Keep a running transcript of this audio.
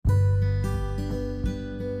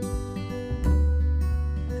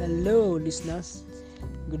Hello, listeners.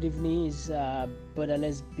 Good evening. It's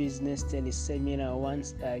Borderless Business Teleseminar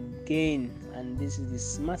once again, and this is the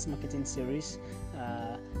Smart Marketing Series,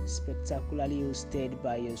 spectacularly hosted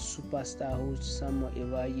by your superstar host Samuel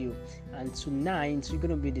Evayu. And tonight we're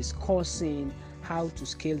going to be discussing how to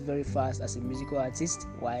scale very fast as a musical artist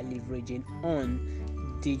while leveraging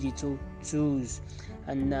on digital tools.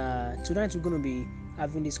 And tonight we're going to be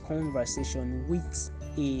having this conversation with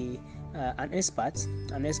an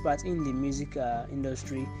expert in the music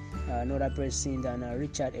industry, another person than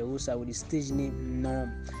Richard Ewosa with the stage name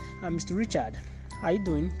Norm. Mr. Richard, how are you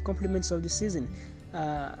doing? Compliments of the season.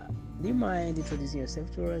 Do you mind introducing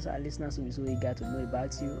yourself to us? Our listeners will be so eager to know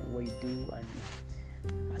about you, what you do,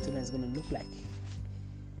 and what it's going to look like.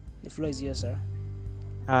 The floor is yours, sir.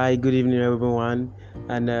 Hi, good evening, everyone,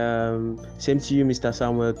 and same to you, Mr.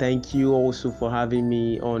 Samuel. Thank you also for having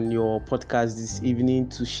me on your podcast this evening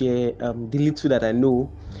to share the little that I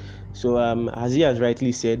know. So, as he has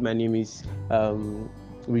rightly said, my name is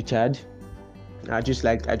Richard. I just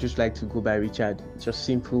like to go by Richard. Just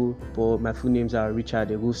simple, but my full names are Richard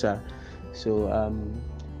Egusa. So,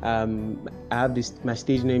 I have this. My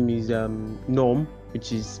stage name is Norm,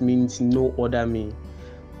 which means no other me.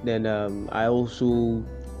 Then I also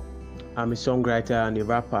I'm a songwriter and a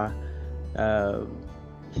rapper. Uh,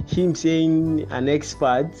 him saying an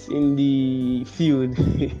expert in the field,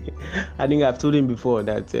 I think I've told him before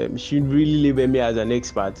that he should really label me as an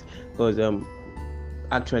expert because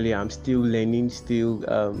actually I'm still learning, still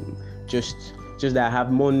just that I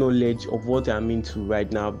have more knowledge of what I'm into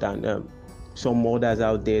right now than some others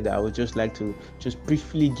out there. That I would just like to just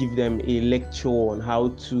briefly give them a lecture on how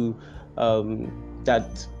to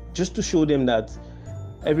that just to show them that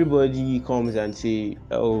everybody comes and say,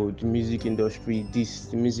 oh, the music industry this,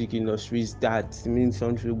 the music industry is that, the music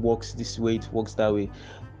industry works this way, it works that way.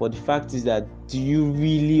 But the fact is that, do you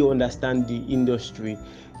really understand the industry?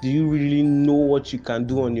 Do you really know what you can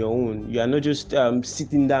do on your own? You are not just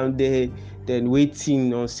sitting down there then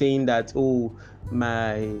waiting or saying that, oh,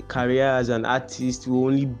 my career as an artist will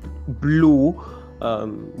only blow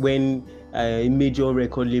when a major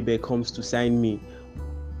record label comes to sign me.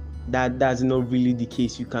 That's not really the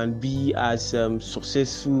case. You can be as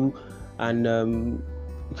successful and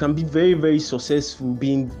you can be very, very successful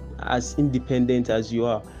being as independent as you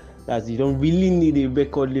are. That you don't really need a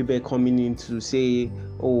record label coming in to say,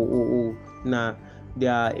 oh. Nah,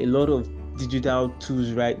 there are a lot of digital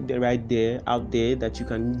tools right there out there that you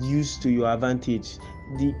can use to your advantage.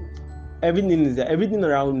 The everything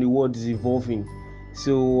around the world is evolving,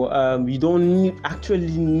 so you don't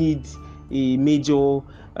actually need a major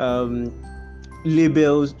um,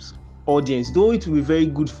 labels audience, though it will be very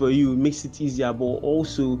good for you, it makes it easier, but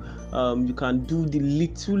also you can do the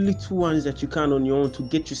little ones that you can on your own to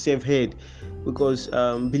get yourself heard, because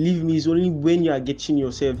believe me, it's only when you are getting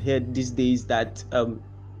yourself heard these days that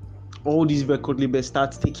all these record labels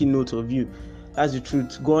start taking note of you. That's the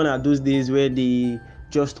truth. Gone are those days where they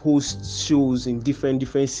just host shows in different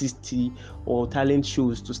city or talent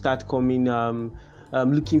shows to start coming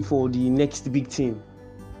looking for the next big thing.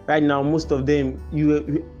 Right now, most of them,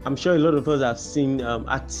 I'm sure a lot of us have seen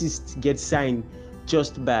artists get signed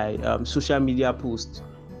just by social media posts,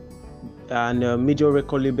 and a major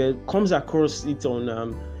record label comes across it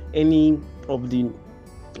on any of the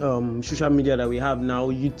social media that we have now,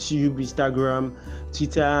 YouTube, Instagram,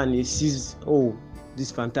 Twitter, and it sees, oh, this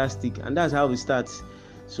is fantastic, and that's how it starts.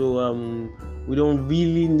 So we don't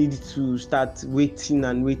really need to start waiting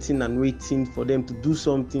for them to do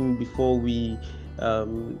something before we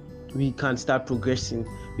can start progressing.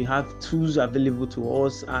 We have tools available to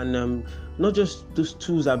us, and not just those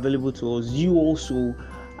tools available to us, you also,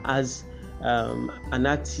 as an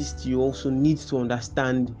artist, you also need to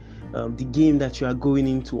understand the game that you are going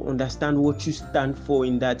into, understand what you stand for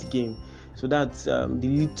in that game. So that's the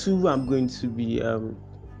little I'm going to be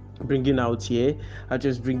bringing out here. I'll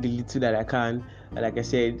just bring the little that I can. Like I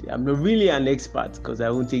said, I'm not really an expert because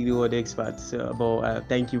I won't take the word expert. So, but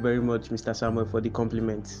thank you very much, Mr. Samuel, for the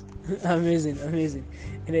compliments. Amazing. And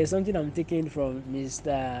there's something I'm taking from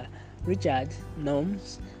Mr. Richard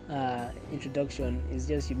Norm's introduction is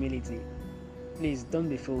just humility. Please don't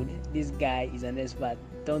be fooled. This guy is an expert.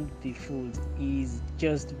 Don't be fooled. He's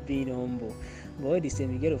just being humble. But all the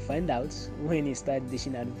same, you get to find out when he starts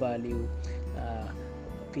dishing out value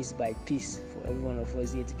piece by piece for every one of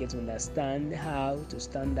us here to get to understand how to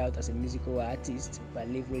stand out as a musical artist by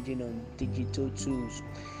leveraging on digital tools.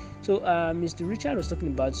 So, Mr. Richard was talking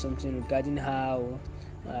about something regarding how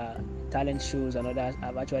talent shows and others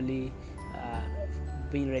have actually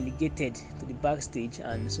been relegated to the backstage,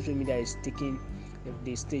 and social media is taking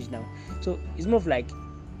the stage now. So it's more of like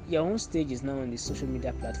your own stage is now on the social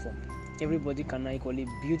media platform. Everybody can now equally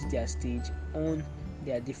build their stage on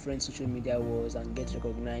their different social media walls and get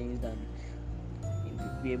recognized and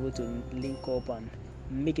be able to link up and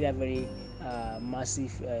make it a very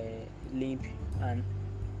massive link and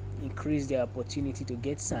increase their opportunity to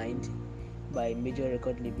get signed by a major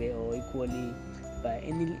record label or equally by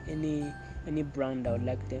any brand that would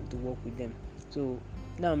like them to work with them. So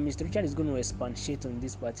now Mr. Richard is going to expatiate on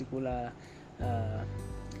this particular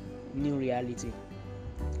new reality,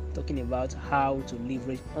 talking about how to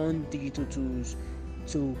leverage on digital tools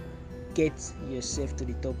to get yourself to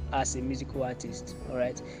the top as a musical artist. All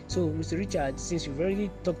right, so Mr. Richard, since you've already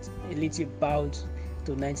talked a little about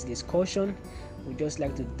tonight's discussion, we'd just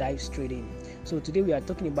like to dive straight in. So today we are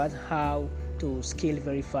talking about how to scale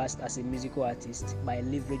very fast as a musical artist by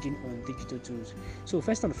leveraging on digital tools. So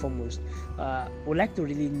first and foremost, we'd like to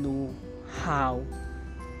really know how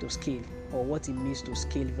to scale or what it means to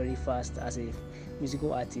scale very fast as a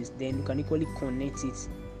musical artist. Then you can equally connect it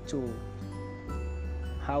to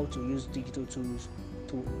how to use digital tools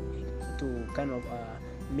to kind of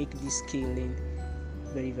make this scaling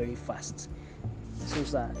very, very fast. So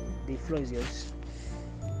sir, the floor is yours.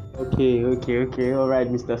 Okay. All right,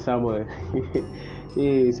 Mr. Samuel.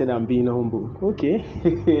 He said I'm being humble. Okay,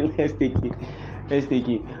 let's take it.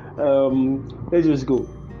 Let's just go.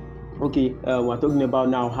 Okay, we're talking about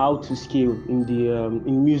now how to scale in the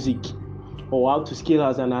in music, or how to scale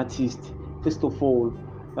as an artist. First of all,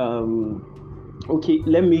 okay,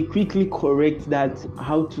 let me quickly correct that.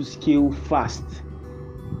 How to scale fast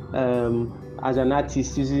as an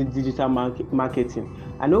artist using digital marketing.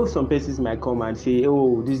 I know some persons might come and say,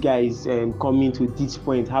 oh, this guy is coming to this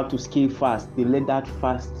point, how to scale fast. They let that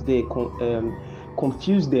fast there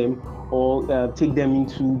confuse them or take them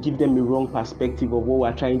into, give them a wrong perspective of what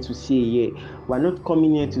we're trying to say here. We're not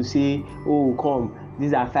coming here to say, oh, come,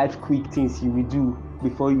 these are 5 quick things you will do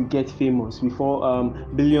before you get famous, before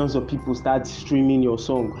billions of people start streaming your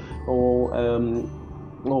song, or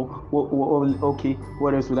okay,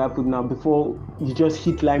 what else would I put now? Before you just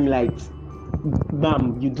hit limelight,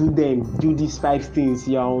 bam, you do these 5 things.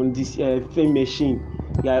 You're on this fame machine.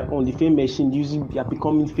 You're on the fame machine. You're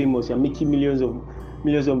becoming famous. You're making millions.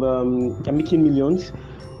 You're making millions.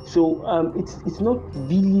 So it's not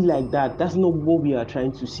really like that. That's not what we are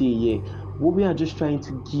trying to say here. What we are just trying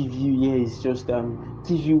to give you here is just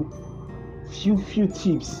give you few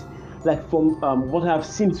tips. Like from what I've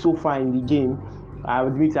seen so far in the game, I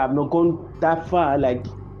admit I've not gone that far, like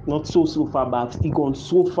not so far, but I've still gone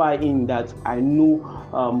so far in that I know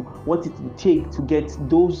what it will take to get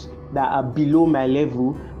those that are below my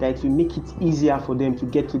level, that it will make it easier for them to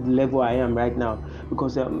get to the level I am right now.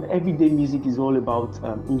 Because everyday music is all about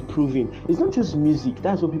improving. It's not just music.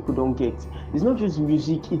 That's what people don't get. It's not just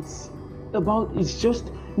music. It's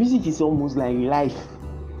just music is almost like life.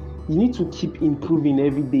 You need to keep improving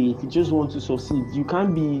every day if you just want to succeed. You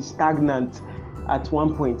can't be stagnant at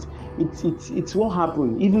one point. It's what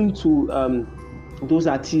happened even to those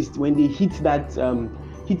artists when they hit that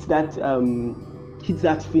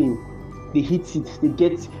fame. They hit it. They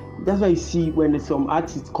get. That's why you see when some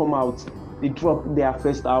artists come out, they drop their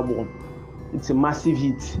first album. It's a massive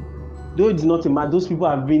hit. Though it's not those people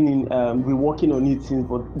have been working on it since,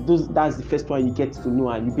 but that's the first one you get to know,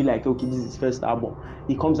 and you be like, okay, this is his first album.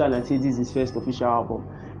 He comes out and says this is his first official album.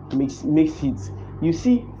 Makes hits. You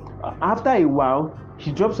see, after a while,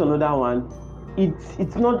 he drops another one.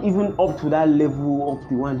 It's not even up to that level of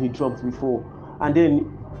the one he dropped before, and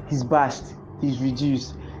then he's bashed. He's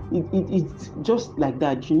reduced. It's just like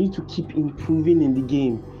that. You need to keep improving in the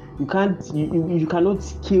game. You cannot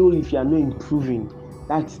scale if you are not improving.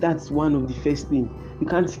 That's one of the first things. You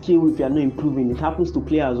can't scale if you are not improving. It happens to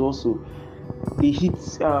players also. They hit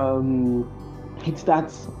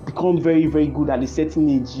that become very, very good at a certain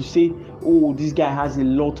age. You say, oh, this guy has a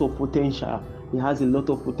lot of potential. He has a lot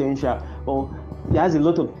of potential. Or he has a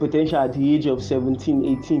lot of potential at the age of 17,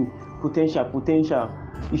 18. Potential.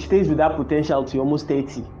 He stays with that potential to almost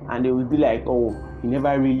 30. And they will be like, oh, he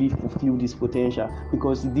never really fulfilled this potential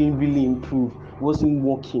because he didn't really improve. It wasn't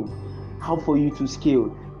working. How for you to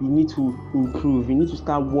scale? You need to improve. You need to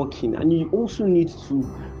start working. And you also need to,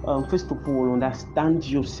 first of all, understand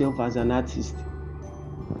yourself as an artist.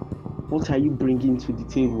 What are you bringing to the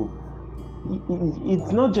table?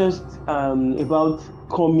 It's not just about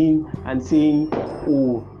coming and saying,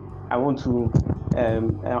 oh, I want to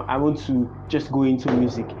just go into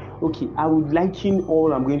music. Okay, I would liken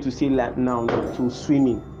all I'm going to say now to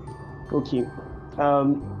swimming. Okay,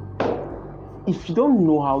 if you don't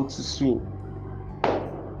know how to swim,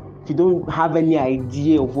 if you don't have any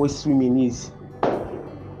idea of what swimming is,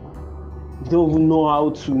 You don't even know how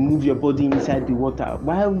to move your body inside the water.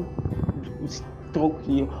 Why talk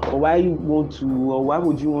here, or why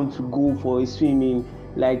would you want to go for a swim in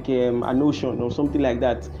like an ocean or something like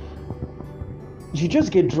that? You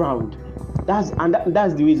just get drowned. That's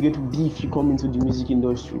the way it's going to be if you come into the music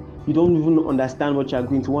industry. You don't even understand what you're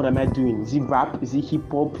going to. What am I doing? Is it rap? Is it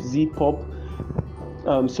hip hop? Is it pop?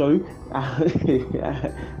 Sorry,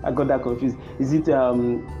 I got that confused. Is it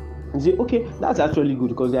okay? That's actually good,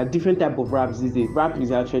 because there are different type of raps these days. Rap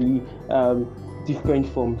is actually different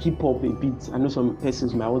from hip hop a bit. I know some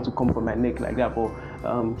persons might want to come for my neck like that, but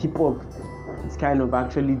hip hop is kind of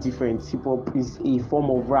actually different. Hip hop is a form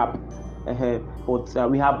of rap, but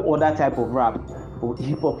we have other type of rap. But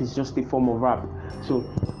hip hop is just a form of rap. So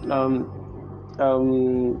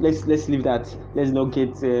let's leave that. Let's not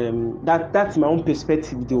get that's my own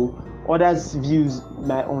perspective though. Others' views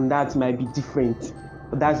on that might be different.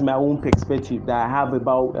 But that's my own perspective that I have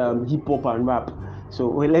about hip hop and rap. So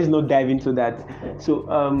let's not dive into that. So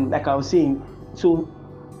like I was saying, so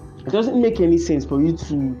it doesn't make any sense for you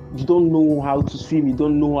don't know how to swim, you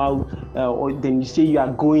don't know how, or then you say you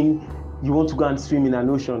want to go and swim in an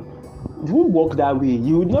ocean. It won't work that way.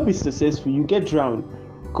 You would not be successful. You get drowned,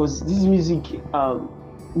 because this music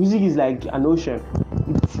is like an ocean.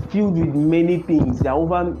 It's filled with many things. There are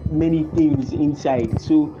over many things inside.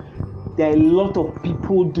 So there are a lot of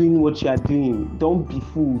people doing what you are doing. Don't be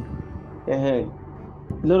fooled. A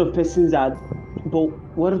lot of persons are, but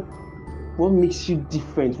what makes you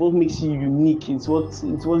different? What makes you unique? It's what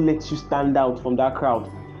lets you stand out from that crowd.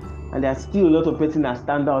 And there are still a lot of persons that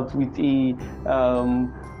stand out with a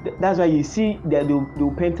that's why you see that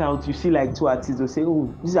they'll paint out. You see like two artists, they'll say,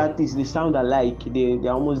 oh, these artists, they sound alike,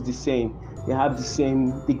 they're almost the same, they have the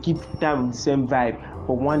same, they keep time with the same vibe,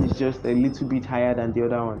 but one is just a little bit higher than the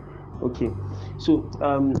other one. Okay, so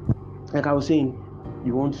like I was saying,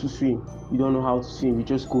 you want to swim, you don't know how to swim, you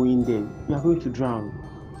just go in there, you are going to drown.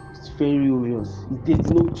 It's very obvious. There's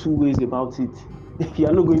no two ways about it. You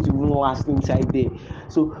are not going to last inside there.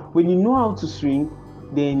 So when you know how to swim,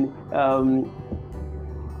 then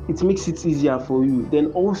it makes it easier for you.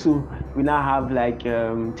 Then also we now have like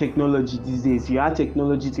technology these days. You add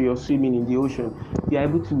technology to your swimming in the ocean, you're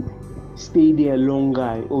able to stay there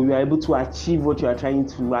longer, or you're able to achieve what you are trying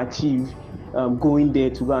to achieve going there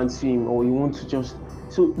to go and swim, or you want to just,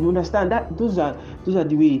 so you understand that those are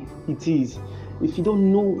the way it is. If you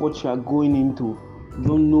don't know what you are going into, you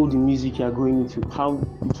don't know the music you are going into, how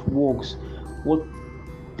it works,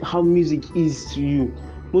 how music is to you,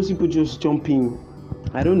 most people just jump in,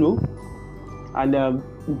 I don't know, and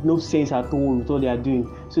no sense at all with what they are doing.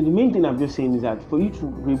 So the main thing I'm just saying is that for you to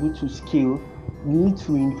be able to scale, you need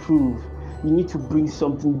to improve, you need to bring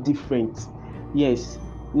something different. Yes,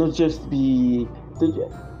 not just be,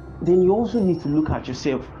 then you also need to look at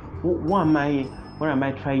yourself. What am I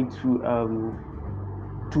trying to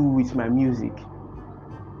do with my music?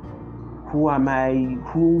 Who are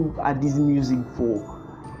this music for?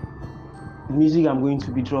 The music I'm going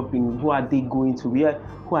to be dropping, who are they going to be?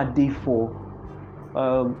 Who are they for?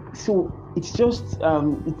 So it's just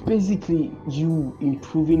it's basically you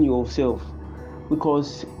improving yourself,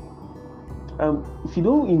 because if you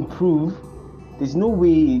don't improve, there's no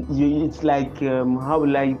way it's like how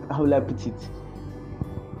will I put it?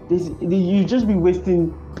 You just be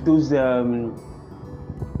wasting those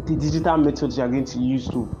the digital methods you are going to use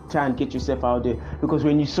to try and get yourself out there. Because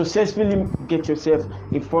when you successfully get yourself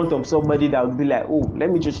in front of somebody that would be like, oh, let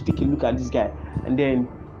me just take a look at this guy, and then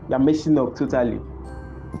you're messing up totally.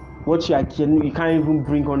 What you can't even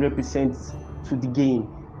bring 100% to the game.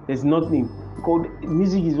 There's nothing. Because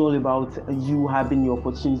music is all about you having the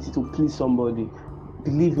opportunity to please somebody.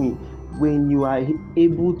 Believe me, when you are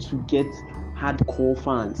able to get hardcore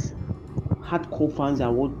fans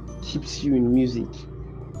are what keeps you in music.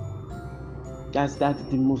 That's the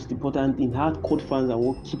most important thing. Hardcore fans are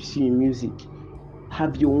what keeps you in music.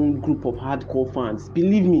 Have your own group of hardcore fans.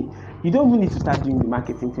 Believe me, you don't even need to start doing the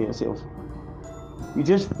marketing for yourself.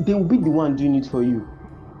 They will be the one doing it for you.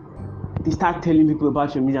 They start telling people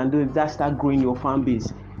about your music, and that start growing your fan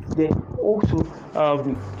base. Then also,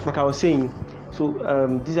 like I was saying, so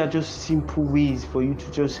these are just simple ways for you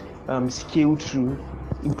to just scale through,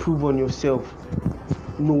 improve on yourself,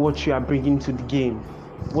 know what you are bringing to the game.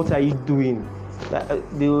 What are you doing?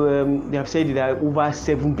 They have said there are over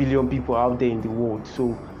 7 billion people out there in the world.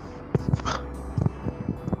 So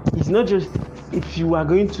it's not just, if you are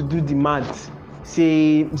going to do the math,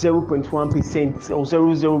 say 0.1% or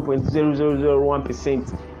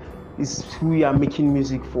 0.0001% is who you are making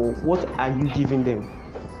music for. What are you giving them?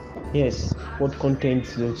 Yes, what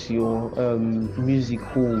content does your music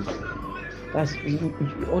hold? That's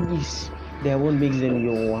all this. They're what makes them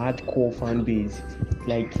your hardcore fan base.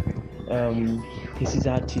 Like this is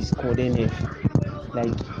artist called NF.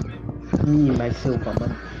 Like me myself,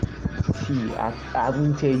 I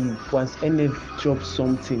won't tell you, once NF drops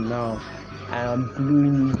something now, I am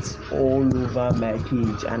blowing it all over my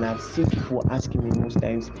page, and I've seen people asking me most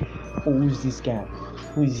times, oh, who's this guy?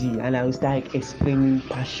 Who is he? And I will start explaining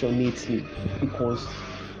passionately because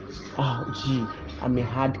gee, I'm a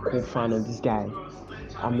hardcore fan of this guy.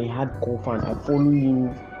 I'm a hardcore fan. I follow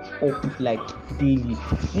him up like daily.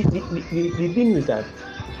 The thing is that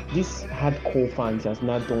these hardcore fans has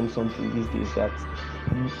now done something these days that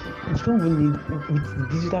you don't really need with the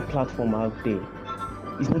digital platform out there.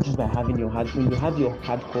 It's not just by having your when you have your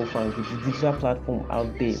hardcore fans with the digital platform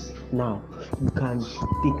out there now,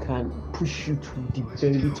 they can push you to the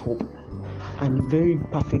very top. And a very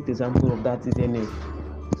perfect example of that is NF.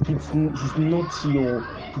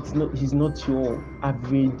 He's not your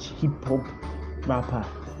average hip hop rapper.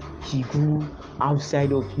 He grew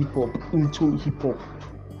outside of hip hop into hip hop,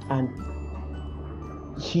 and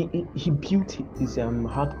he built his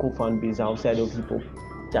hardcore fan base outside of hip hop.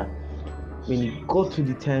 Yeah. When it got to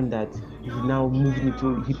the time that he now moved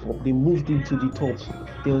into hip hop, they moved into the top.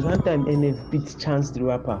 There was one time NF beat Chance the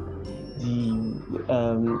Rapper, the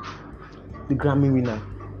Grammy winner.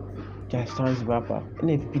 Chance the Rapper.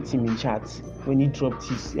 NF beat him in charts when he dropped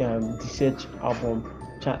his the Search album.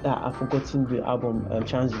 I've forgotten the album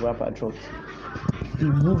Chance the Rapper dropped. They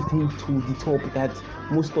moved him to the top that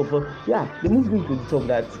they moved him to the top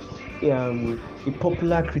that a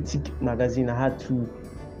popular critic magazine had to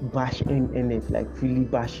bash NF, like really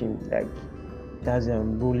bashing, like that's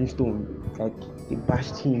Rolling Stone, like they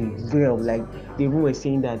bashed him well, like they were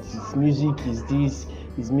saying that his music is this,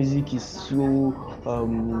 his music is so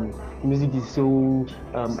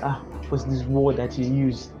what's this word that he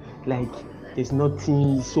used, like there's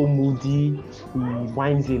nothing, he's so moody, he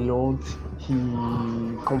whines a lot, he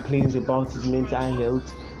complains about his mental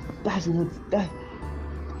health.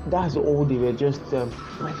 That's all they were just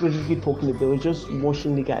really talking about. They were just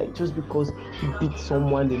washing the guy just because he beat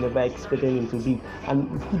someone they never expected him to beat. And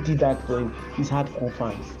who did that for him? His hardcore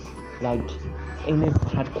fans. Like NF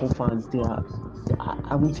hardcore fans, they are.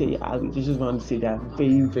 I would say I just want to say they are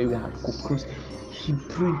very very hardcore because he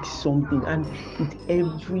brings something, and with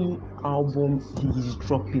every album he is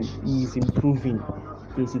dropping, he is improving.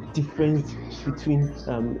 There's a difference between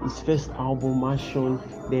his first album, Action,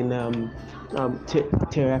 then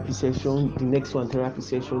Therapy Session, the next one, Therapy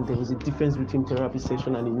Session. There was a difference between Therapy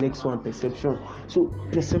Session and the next one, Perception. So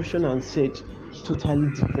Perception and Search,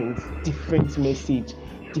 totally different message,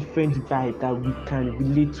 different vibe that we can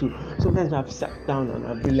relate to. Sometimes I've sat down and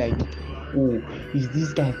I've been like, oh, is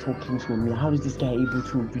this guy talking to me? How is this guy able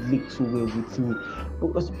to relate so well with me?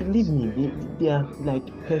 Because believe me, they are like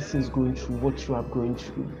persons going through what you are going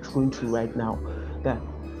through right now. That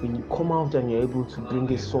when you come out and you're able to bring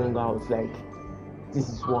a song out, like this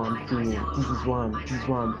is what I'm feeling, this is what I'm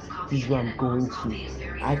going through.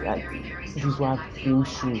 This is what I've been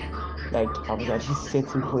through. Like I was at this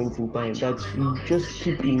certain point in time that you just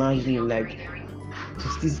keep imagining, like,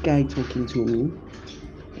 is this guy talking to me?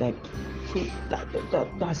 Like, so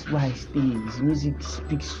that's why I stay. His music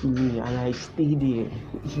speaks to me, and I stay there.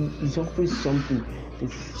 He's always something.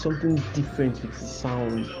 There's something different with his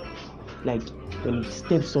sound. Like when he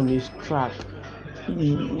steps on his track,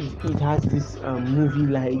 it has this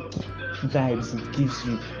movie-like vibes it gives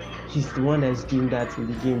you. He's the one that's doing that in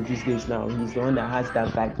the game these days now. He's the one that has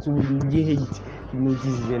that vibe. So when you hear it, you know this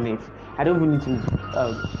is NF. I don't even need to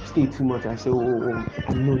stay too much and say, oh,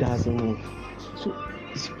 I know that's NF. So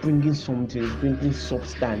it's bringing something, it's bringing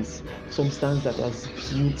substance that has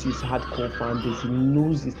built his hardcore fan base. He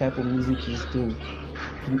knows the type of music he's doing.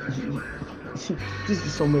 See, this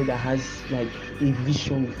is somebody that has like a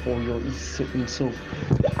vision for himself.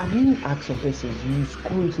 I mean, ask some persons, you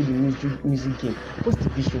go into the music game, what's the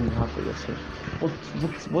vision you have for yourself?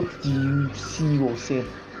 What do you see yourself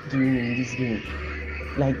doing in this game?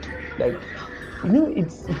 Like you know,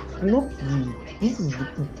 it's not the this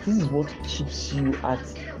is what keeps you at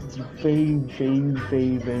the very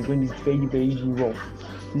when it's very rough.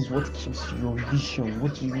 This is what keeps your vision.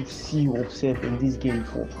 What do you see yourself in this game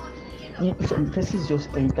for? Some persons just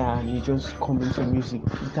enter and you just come into music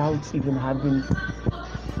without even having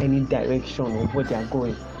any direction of where they are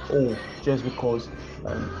going. Oh, just because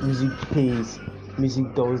music pays,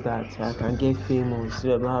 music does that, I can get famous,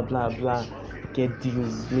 blah blah blah, get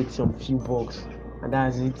deals, make some few bucks, and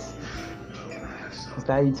that's it. Is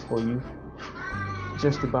that it for you?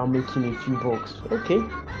 Just about making a few bucks. Okay,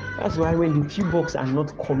 that's why when the few bucks are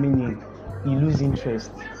not coming in, you lose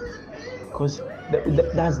interest. because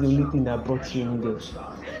that's the only thing that brought you in there.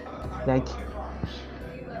 Like,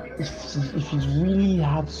 if you really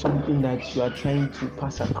have something that you are trying to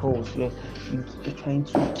pass across, you're trying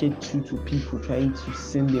to get through to people, trying to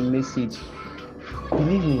send a message,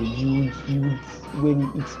 believe me, you would,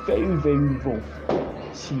 when it's very, very rough,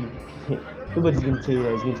 see, nobody's going to tell you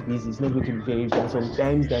that it's going to be easy. It's not going to be very easy. And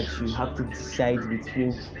sometimes that you have to decide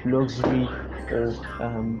between luxury or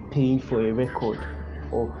paying for a record,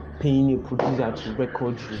 or paying a producer to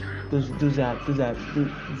record you. Those are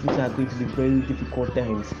going to be very difficult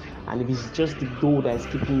times. And if it's just the goal that is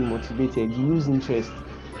keeping you motivated, you lose interest.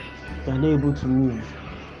 You are not able to move.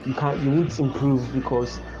 You won't improve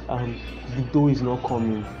because the dough is not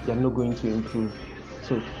coming. You are not going to improve.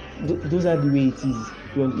 So those are the way it is.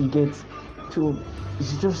 You get to.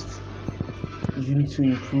 It's just, you need to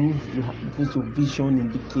improve. You have to put your vision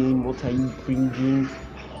in the game. What are you bringing?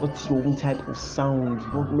 What's your own type of sound?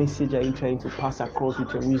 What message are you trying to pass across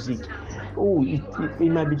with your music? Oh, you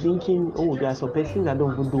might be thinking, oh, there are some persons that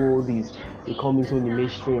don't even do all this. They come into the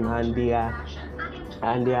mainstream and they are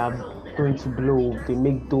going to blow. They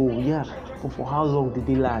make dough. Yeah, but for how long did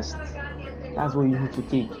they last? That's what you need to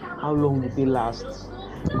take. How long did they last?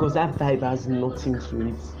 Because that vibe has nothing to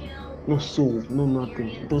it. No soul, no nothing.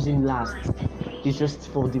 It doesn't last. It's just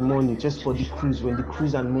for the money, just for the cruise. When the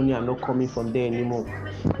cruise and money are not coming from there anymore,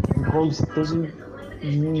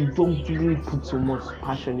 you don't really put so much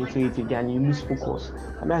passion into it again. You lose focus,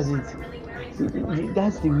 and that's it.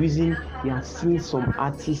 That's the reason you have seen some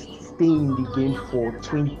artists stay in the game for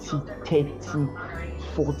 20, 30,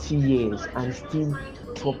 40 years and still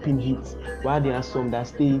dropping hits, while there are some that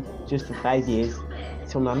stay just for 5 years.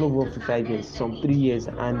 Some are not up to 5 years, some 3 years,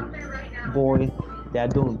 and boy, they are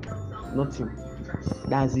done. Nothing.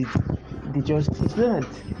 That's it. It's not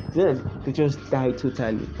that they just die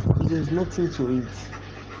totally. There's nothing to it.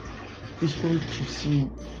 This one keeps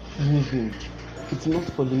you moving. It's not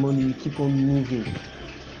for the money, you keep on moving.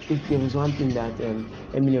 If there was one thing that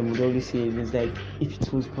Eminem would always say, is like, if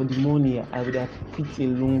it was for the money, I would have quit a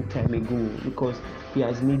long time ago, because he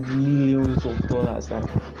has made millions of dollars,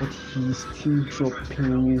 but he's still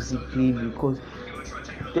dropping music daily. Because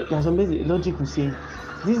there's some logic will say,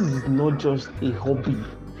 this is not just a hobby.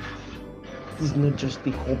 This is not just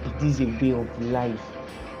a hobby. This is a way of life.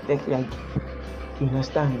 Like you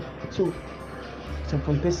understand? So some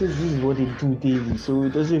persons, this is what they do daily. So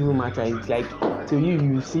it doesn't even matter. It's like, to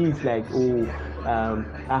you see it like, oh,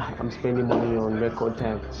 I'm spending money on record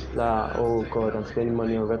time. Oh God, I'm spending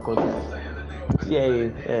money on record time.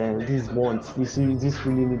 This want, this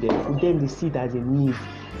really needed. For them, they see that they need.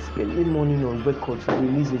 Spending money on record to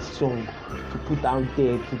release a song, to put out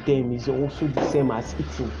there, to them is also the same as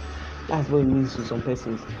eating. That's what it means to some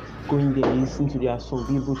persons. Going there, listen to their song,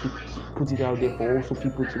 be able to put it out there for also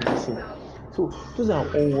people to listen. So those are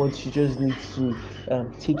all what you just need to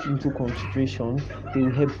take into consideration. They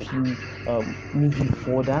will help you move you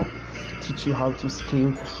further, teach you how to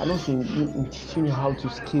scale, and also in teaching you how to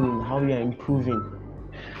scale and how you are improving.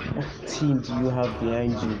 What team do you have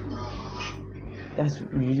behind you?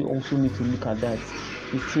 You also need to look at that.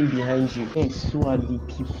 The team behind you. Yes, who are the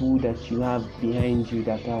people that you have behind you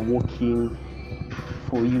that are working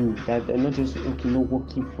for you? That are not just not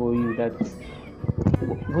working for you. That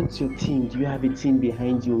what's your team? Do you have a team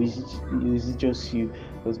behind you, or is it just you?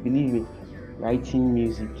 Because believe me, writing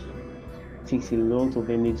music takes a lot of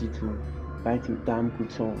energy to write a damn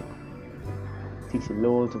good song. It takes a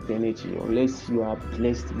lot of energy, unless you are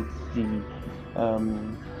blessed with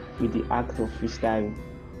the act of freestyle.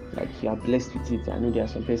 Like, you are blessed with it. I know there are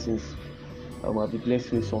some persons will be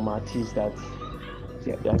blessed with some artists that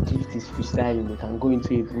their gift is freestyling. They can go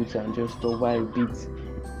into a booth and just over a beat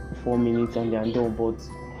 4 minutes and they are done. But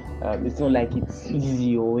it's not like it's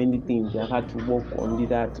easy or anything. They have had to work on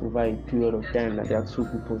that over a period of time. That there are two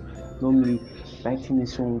people. Normally, writing a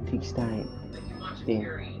song takes time. Then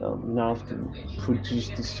you now have to produce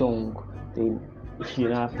the song. Then you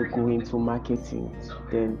now have to go into marketing.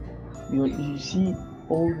 Then you see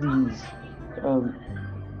all these.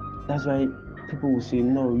 That's why people will say,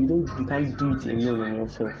 no, you can't do it alone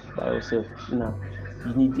by yourself. Now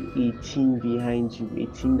you need a team behind you, a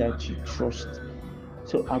team that you trust.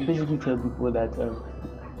 So I basically tell people that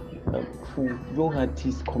for young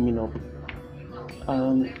artists coming up,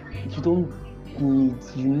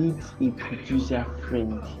 you need a producer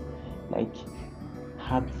friend. Like,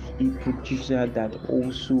 have a producer that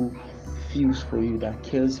also feels for you, that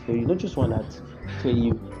cares for you, not just one that tell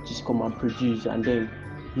you just come and produce and then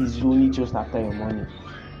he's only just after your money.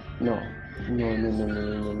 No,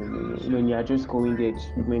 when you are just going there,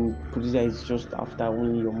 when producer is just after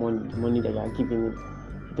only your money, the money that you are giving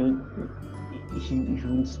him, don't he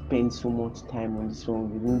won't spend so much time on the song.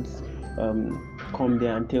 He won't come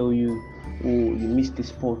there and tell you, oh, you missed the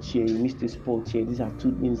spot here, you missed the spot here. These are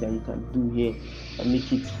two things that you can do here and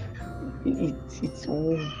make it's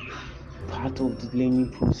all part of the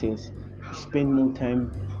learning process. You spend more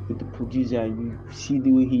time with the producer, you see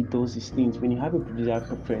the way he does his things. When you have a producer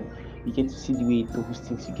friend, you get to see the way he does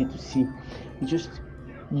things, you get to see, you just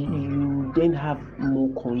you then have more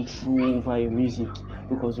control over your music,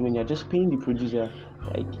 because when you're just paying the producer,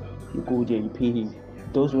 like, you go there, you pay him,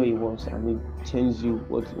 does what he wants, and he tells you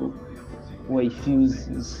what he feels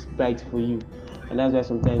is right for you. And that's why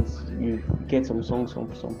sometimes you get some songs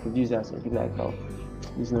from some producers and be like, oh,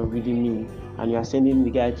 this is not really me. And you are sending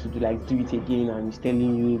the guy to do it again, and he's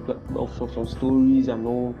telling you all sorts of stories and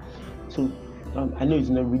all. So I know it's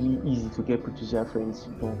not really easy to get producer friends,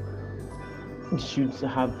 but you should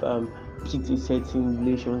have built a certain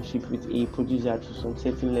relationship with a producer to some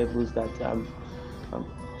certain levels that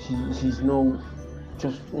he's not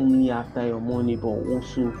just only after your money, but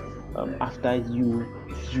also after you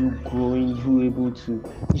growing, you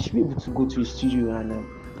should be able to go to a studio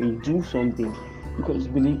and do something. Because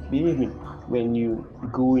believe me, when you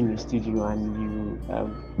go in the studio and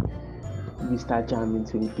you start jamming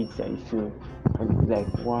to the beats that you feel, and you be like,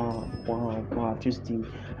 wow, I've just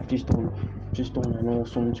done an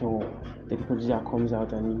awesome job. The producer comes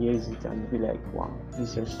out and he hears it and be like, wow, this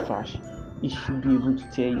is just trash. He should be able to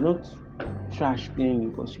tell you, not trash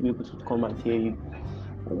playing, but should be able to come and tell you,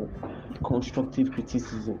 or constructive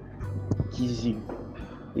criticism gives you,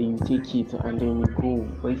 then you take it and then you go.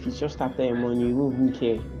 But if it's just after your money, you won't even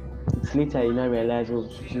care. It's later you now realize, oh,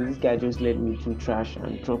 this guy just let me do trash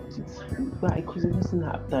and dropped it. Why? Because it wasn't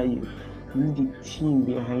after you. You need a team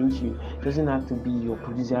behind you. It doesn't have to be your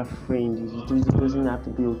producer friend. It doesn't have to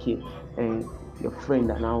be okay. And your friend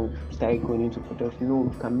that now start going into production. No,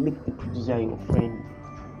 you can make the producer your friend.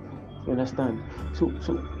 You understand? So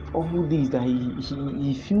all these that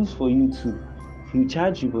he feels for you too. He'll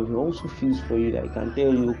charge you, but he also feels for you, that he can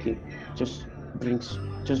tell you, okay, just bring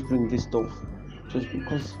this stuff. Just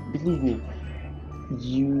because, believe me,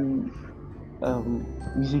 you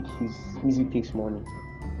music takes money,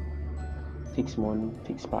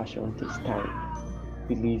 takes passion, takes time.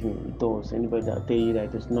 Believe me, it does. Anybody that tell you that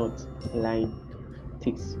it does not, lying.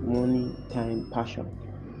 Takes money, time, passion,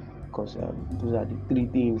 because those are the three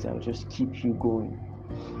things that will just keep you going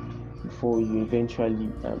before you eventually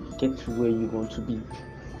get to where you want to be.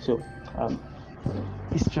 So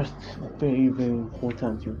it's just very, very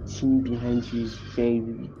important. Your team behind you is very,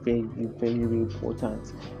 very, very, very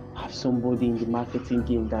important. Have somebody in the marketing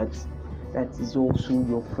game that is also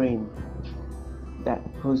your friend. That,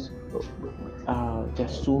 because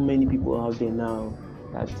there's so many people out there now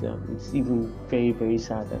that it's even very, very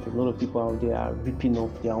sad that a lot of people out there are ripping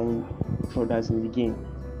off their own brothers in the game.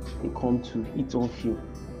 They come to eat off you.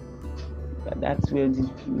 That's where these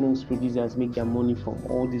most producers make their money from,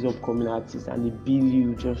 all these upcoming artists, and they bill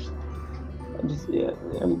you just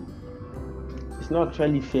it's not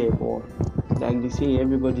actually fair, but like they say,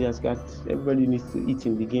 everybody needs to eat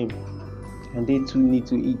in the game, and they too need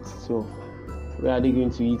to eat. So where are they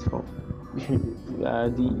going to eat from?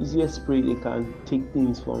 The easiest spray they can take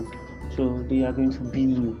things from, so they are going to bill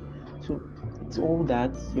you. So it's all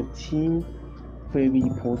that, your team very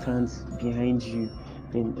important behind you.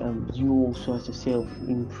 Then you also as yourself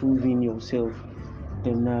improving yourself.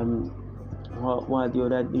 Then what are the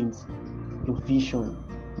other things? Your vision.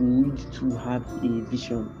 You need to have a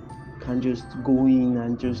vision. You can't just go in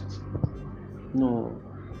and just no.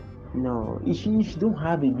 If you don't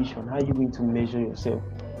have a vision, how are you going to measure yourself?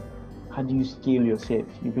 How do you scale yourself?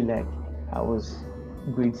 You'll be like, I was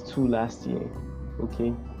grade 2 last year.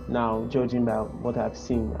 Okay, now judging by what I've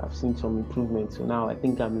seen some improvement. So now I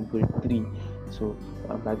think I'm in grade 3. So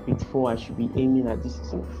by grade 4 I should be aiming at this.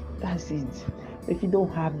 So that's it. If you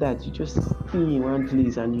don't have that, you just stay in one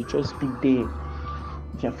place and you just be there.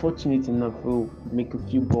 If you're fortunate enough, you'll make a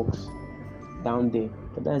few bucks down there,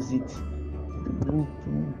 but that's it.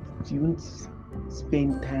 You won't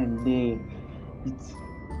spend time there. It's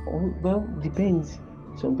all, well, depends.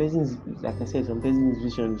 Some persons, like I said, some persons'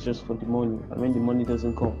 vision is just for the money, and when the money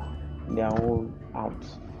doesn't come, they are all out.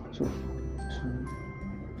 So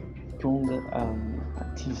young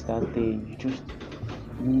artists out there, you just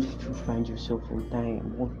need to find yourself on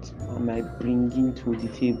time. What am I bringing to the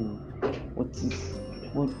table?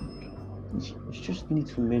 What you just need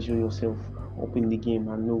to measure yourself up in the game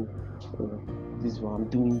and know, oh, this is what I'm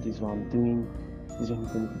doing, this is what I'm doing, this is what I'm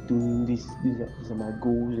going to be doing, these are my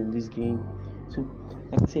goals in this game. So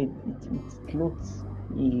like I said, it's not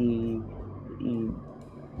a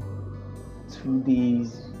 2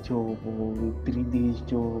 days job or a 3 days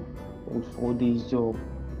job or 4 days job.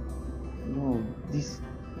 No, this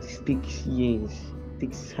takes years,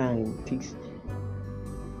 takes time, takes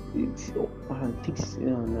it takes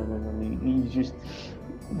no. You just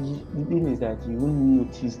the thing is that you won't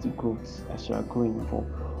notice the growth as you are growing, but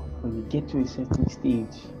when you get to a certain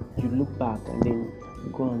stage, you look back and then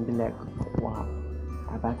you go and be like, wow,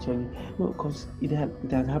 I've actually no, because it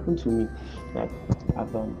has happened to me. Like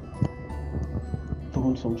I've done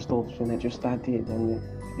some stuff when I just started, and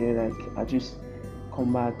like I just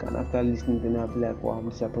come back, and after listening, then I'll be like, wow, I'm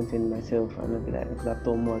disappointed in myself, and I'll be like, I could have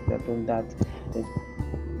done more, I could have done that. Then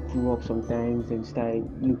grew up sometimes and started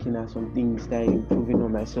looking at some things, started improving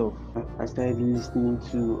on myself. I started listening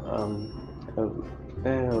to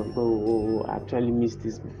I actually missed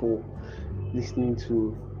this before. Listening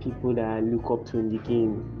to people that I look up to in the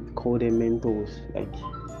game, call them mentors. Like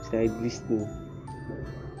started listening,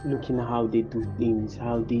 looking at how they do things,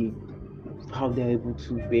 how they're able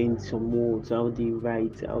to bend some words, how they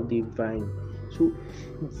write, how they rhyme. So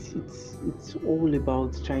it's all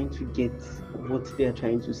about trying to get what they're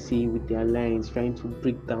trying to say with their lines, trying to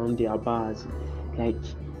break down their bars, like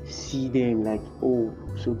see them like, oh,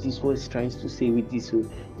 so this was trying to say with this, so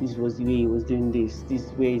this was the way he was doing this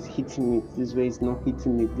way is hitting it, this way is not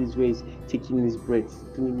hitting it, this way is taking his breath,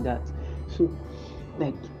 doing that. So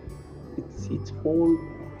like it's all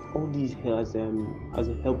these has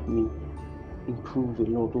helped me improve a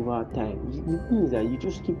lot over time. The thing is that you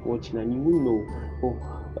just keep watching and you will know. But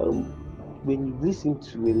when you listen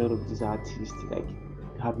to a lot of these artists, like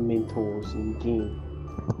have mentors in the game,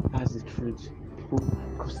 that's the truth. People,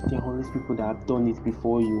 because there are always people that have done it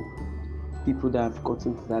before you, people that have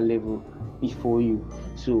gotten to that level before you.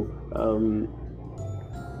 So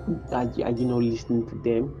are you not listening to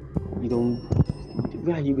them? You don't.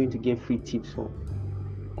 Where are you going to get free tips from?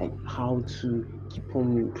 Like how to keep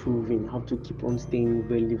on improving, how to keep on staying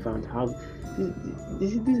relevant, how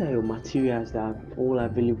these are your materials that are all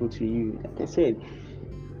available to you. Like I said,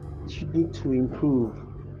 you need to improve,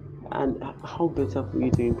 and how better for you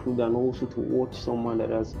to improve than also to watch someone that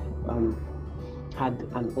has had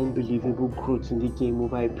an unbelievable growth in the game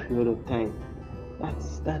over a period of time.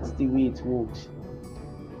 That's the way it works.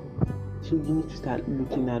 So you need to start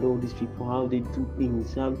looking at all these people, how they do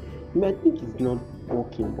things. You might think it's not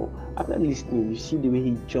working, but after listening, you see the way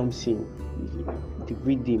he jumps in, the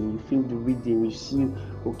rhythm, you feel the rhythm, you see,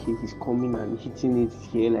 okay, he's coming and hitting it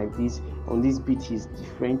here like this. On this beat, he's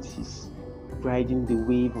different, he's riding the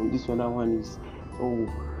wave. On this other one is,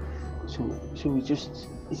 so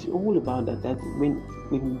it's all about that. That when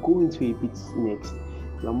you go into a beat next,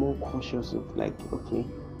 you're more cautious of like, okay.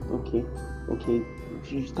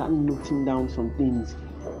 If you start noting down some things,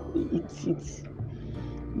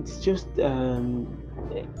 it's just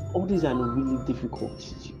all these are not really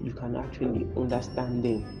difficult. You can actually understand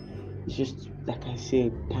them. It's just like I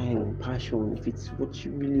said, time, passion. If it's what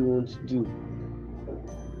you really want to do,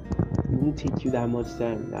 it won't take you that much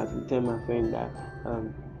time. I can tell my friend that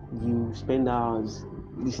you spend hours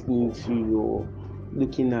listening to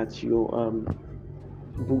looking at your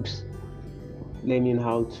books, learning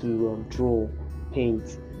how to draw,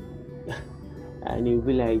 paint, and you'll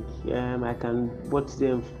be like, I can watch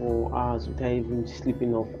them for hours without even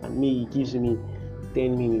sleeping off. And me, it gives me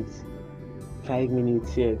 10 minutes, 5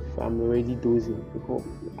 minutes here, I'm already dozing because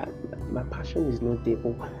my passion is not there.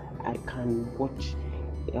 But I can watch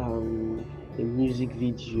a music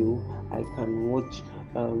video, I can watch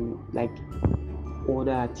like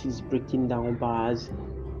other artists breaking down bars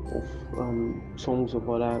of songs of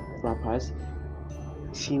other rappers,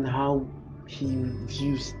 seeing how he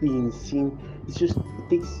views things, seeing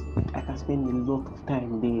I can spend a lot of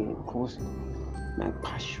time there because my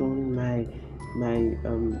passion, my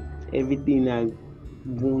everything I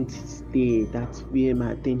want is there. That's where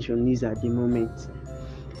my attention is at the moment.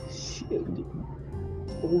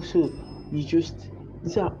 Also,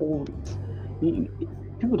 these are all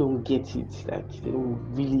people don't get it, like they don't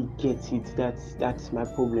really get it. That's my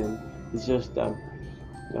problem. It's just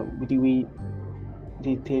with the way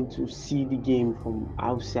they tend to see the game from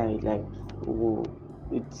outside, like, oh,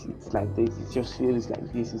 it's like this, it just feels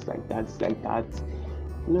like this, it's like that, it's like that.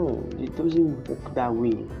 No, it doesn't work that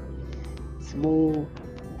way. It's more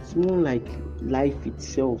like life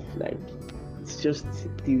itself. Like it's just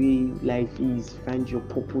the way life is. Find your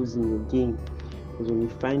purpose in your game. Because when you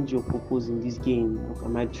find your purpose in this game, what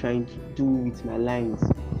am I trying to do with my lines?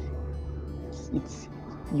 It's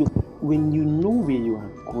you when you know where you are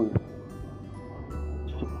going,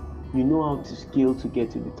 you know how to scale to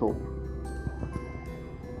get to the top.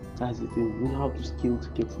 That's the thing. You know how to scale to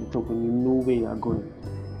get to the top when you know where you are going.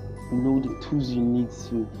 You know the tools you need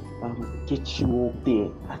to get you up there.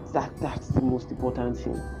 That's the most important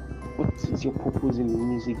thing. What is your purpose in the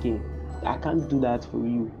music game? I can't do that for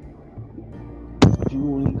you.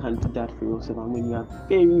 You only can do that for yourself, and when you are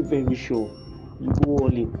very, very sure, you go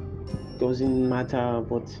all in. Doesn't matter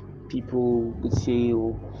what people would say,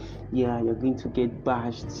 or yeah, you're going to get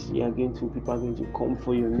bashed, people are going to come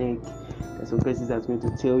for your neck. There's some persons that's going to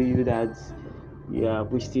tell you that you are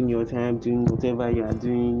wasting your time doing whatever you are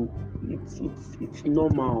doing. It's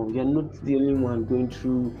normal. You're not the only one going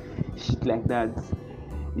through shit like that.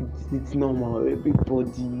 It's normal.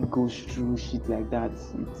 Everybody goes through shit like that.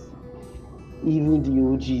 Even the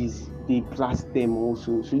OGs, they blast them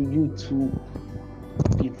also. So you too,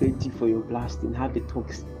 be ready for your blasting. Have a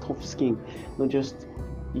tough skin, not just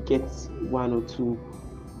you get one or two.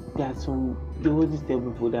 They always tell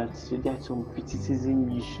people that there's some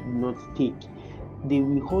criticism you should not take. They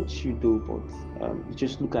will hurt you though, but you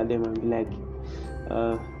just look at them and be like,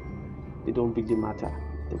 they don't really matter.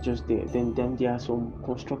 They're just there. Then there are some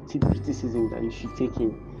constructive criticism that you should take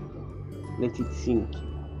in. Let it sink.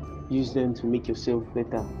 Use them to make yourself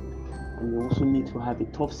better. And you also need to have a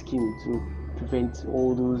tough skin to prevent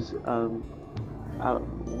all those I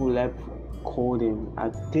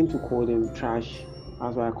tend to call them trash.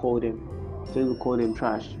 That's why I call them. I tend to call them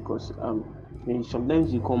trash because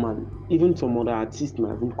sometimes you come and even some other artists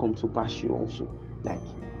might even come to bash you also, like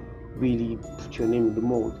really put your name in the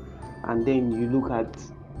mold, and then you look at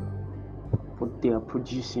what they are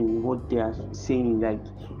producing, what they are saying, like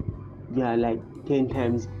they are like 10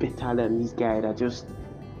 times better than this guy that just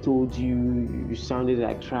told you sounded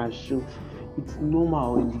like trash. So it's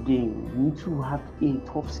normal in the game. You need to have a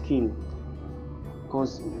tough skin,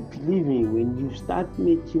 because believe me, when you start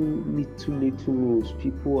making little moves,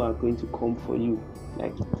 people are going to come for you.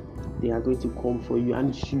 Like they are going to come for you,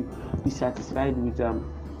 and you should be satisfied with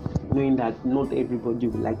knowing that not everybody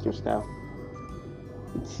will like your style.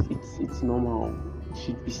 It's normal. You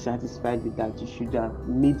should be satisfied with that. You should have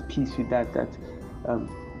made peace with that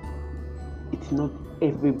it's not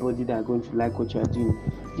everybody that are going to like what you are doing.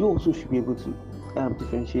 You also should be able to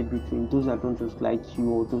differentiate between those that don't just like you,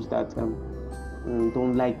 or those that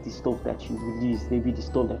don't like the stuff that you release. Maybe the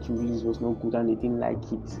stuff that you release was not good and they didn't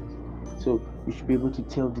like it. So you should be able to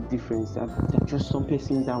tell the difference. That just some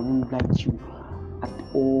persons that won't like you at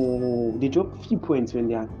all. They drop a few points when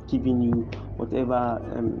they are giving you whatever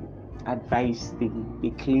advice they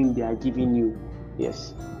claim they are giving you.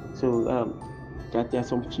 Yes. So that there are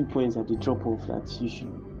some few points that they drop off that you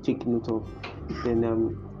should take note of. Then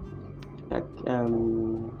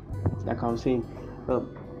like I was saying,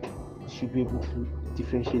 should be able to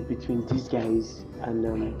differentiate between these guys and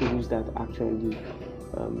those that actually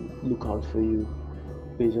look out for you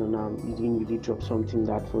based on you didn't really drop something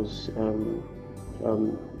that was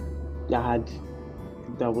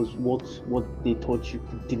that was what they thought you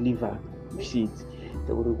could deliver. You see it.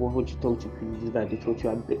 That was what you thought you could deliver. They thought you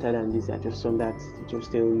are better than this. I just some that they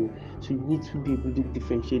just tell you. So you need to be able to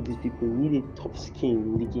differentiate these people. You need a tough skin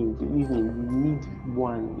in the game. You need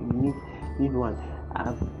one. You need one.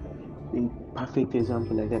 A perfect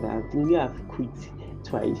example like that. I think I've quit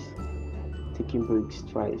twice, taking breaks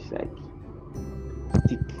twice. Like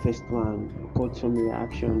the first one got some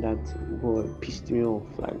reaction that pissed me off.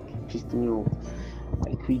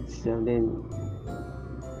 I quit, and then,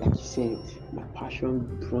 like you said, my passion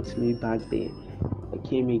brought me back there. I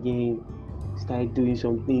came again, started doing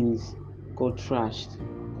some things, got trashed.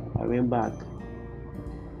 I went back.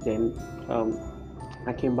 Then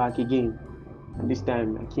I came back again. And this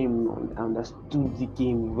time I came and understood the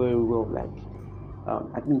game very well. Like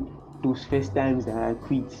I think those first times that I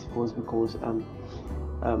quit was because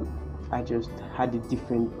I just had a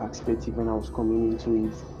different perspective when I was coming into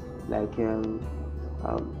it. Like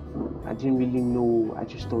I didn't really know. I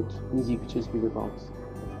just thought music would just be about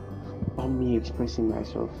me expressing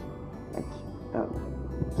myself. Like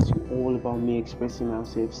it's all about me expressing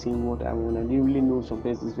myself, saying what I want. I didn't really know some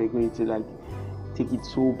persons were going to like take it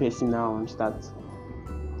so personal and start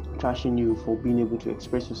trashing you for being able to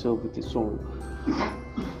express yourself with a song.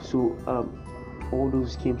 So all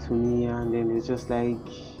those came to me, and then it's just like,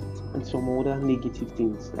 and some other negative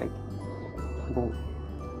things like, but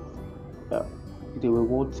they were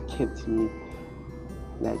what kept me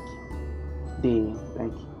like there,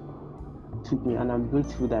 like took me, and I'm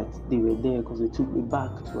grateful that they were there because they took me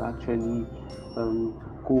back to actually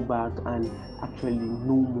go back and actually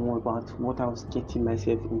know more about what I was getting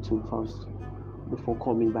myself into first before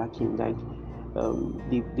coming back in. Like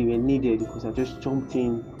they were needed because I just jumped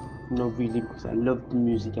in, not really because I loved the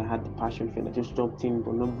music, I had the passion for it. I just jumped in,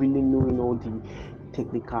 but not really knowing all the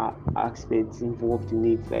technical aspects involved in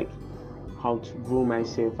it, like how to grow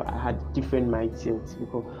myself. I had different mindsets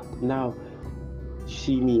because now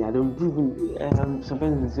see me, I don't even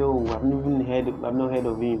sometimes they say, oh, I've not heard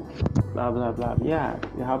of him, blah blah blah. Yeah,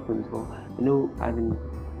 it happens, but I've been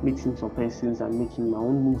meeting some persons and making my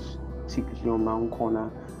own moves secretly on my own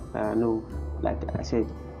corner. I know, like I said,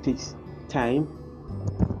 it takes time,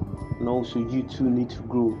 and also you too need to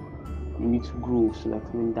grow. You need to grow so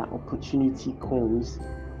that when that opportunity comes,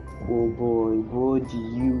 oh boy, do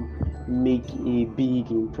you make a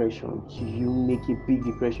big impression? You make a big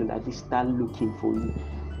impression that they start looking for you.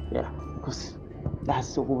 Yeah, because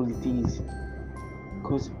that's all it is.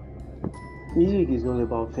 Because music is not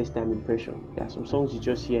about first time impression. There are some songs you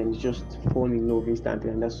just hear and you just fall in love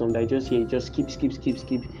instantly, and there's some that you just hear, you just skip,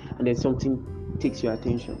 and then something takes your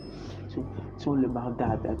attention. So it's all about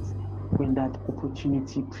that when that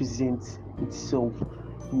opportunity presents itself,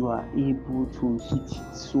 you are able to hit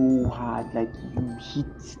it so hard, like you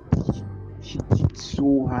hit it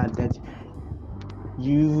so hard that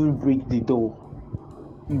you break the door.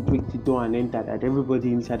 You break the door and enter, that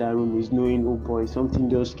everybody inside that room is knowing, oh boy, something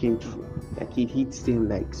just came through. Like it hits them,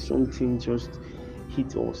 like something just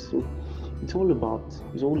hit us. So it's all about that.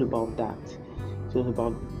 It's all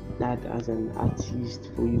about that as an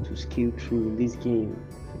artist, for you to scale through in this game.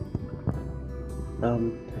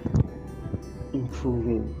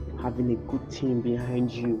 Improving, having a good team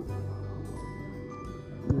behind you,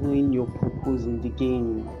 knowing your purpose in the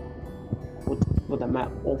game. What am I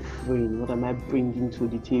offering? What am I bringing to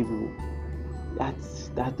the table?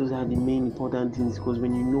 Those are the main important things, because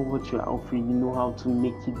when you know what you are offering, you know how to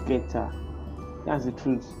make it better. That's the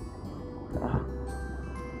truth.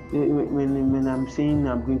 When I'm saying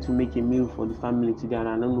I'm going to make a meal for the family today and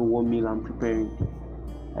I don't know what meal I'm preparing,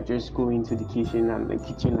 I just go into the kitchen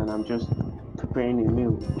and I'm just preparing a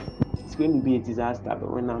meal. It's going to be a disaster. But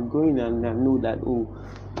when I'm going and I know that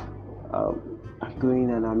I'm going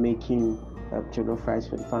and I'm making jollof rice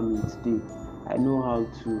for the family today, I know how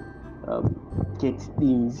to get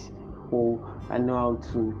things, or I know how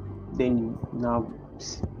to then now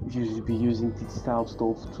be using digital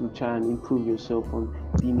stuff to try and improve yourself on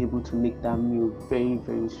being able to make that meal very,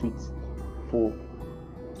 very sweet for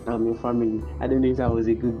your family. I don't know if that was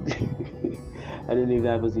a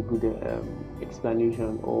good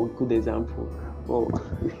explanation or good example. Well,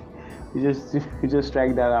 you just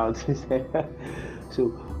strike that out.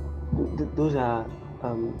 So those are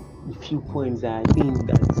the few points that I think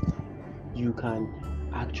that you can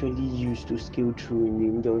actually use to scale through in the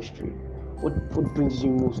industry. What brings you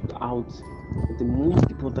most out? The most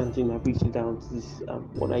important thing that brings you down is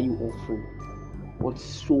what are you offering? What's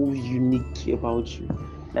so unique about you?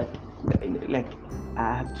 Like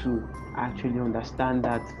I had to actually understand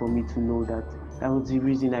that for me to know that was the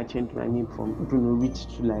reason I changed my name from Bruno Rich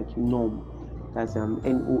to like Nom. That's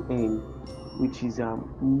NON, which is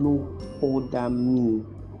no other me.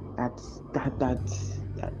 That's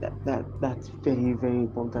very, very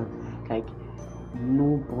important. Like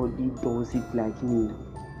nobody does it like me.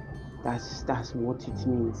 That's what it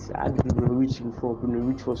means. I had Bruno Rich before. Bruno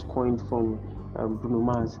Rich was coined from Bruno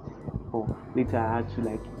Mars, but later I had to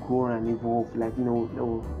like grow and evolve. Like no,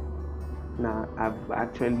 now I've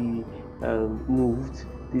actually moved.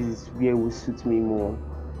 This is where will suit me more.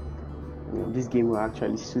 This game will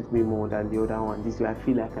actually suit me more than the other one. This way I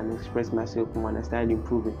feel like I can express myself more, and I started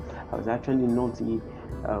improving. I was actually not a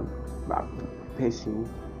rap person,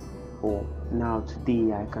 but now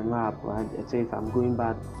today I can rap. I say if I'm going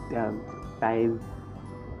back 5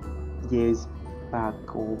 years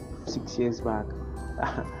back or 6 years back,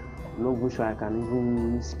 I'm not even sure I can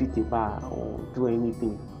even spit a bar or do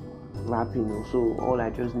anything rapping. So all I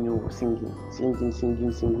just knew was singing.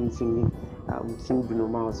 Sing Bruno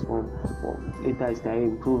Mars from. But later I started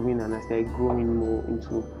improving and I started growing more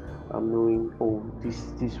into knowing,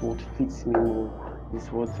 this what fits me more. This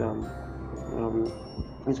what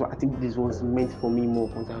I think this was meant for me more.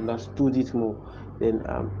 Once I understood it more, then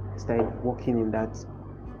started working in that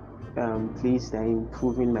place, started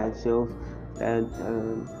improving myself and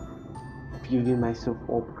building myself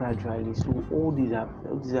up gradually. So all these have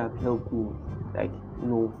helped me, like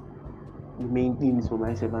the main things for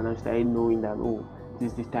myself, and I started knowing that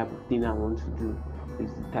this is the type of thing I want to do. This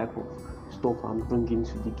is the type of stuff I'm bringing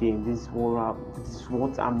to the game. This is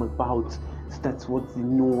what I'm about. So that's what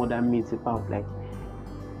no other mate's about. Like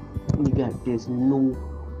nigga, there's no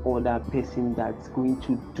other person that's going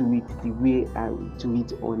to do it the way I do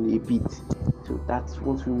it on a beat. So that's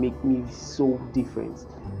what will make me so different.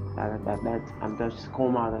 That I'm just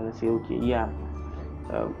come out and I say, okay, yeah,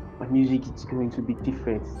 my music is going to be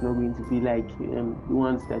different. It's not going to be like the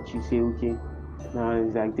ones that you say, okay, Now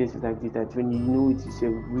it's like this. That when you know it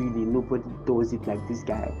yourself, really nobody does it like this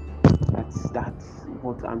guy. That's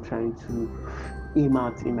what I'm trying to aim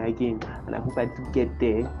at in my game, and I hope I do get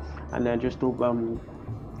there. And I just hope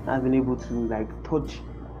I've been able to like touch.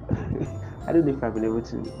 I don't know if I've been able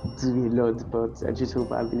to do a lot, but I just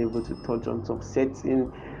hope I've been able to touch on some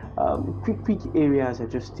certain quick areas. I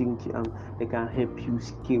just think they can help you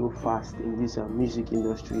scale fast in this music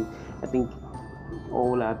industry. I think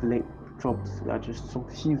all I've dropped are just some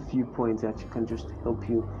few points that can just help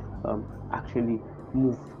you actually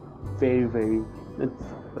move very.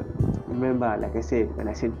 Remember, like I said, when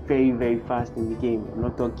I said very fast in the game, I'm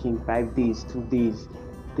not talking 5 days, 2 days,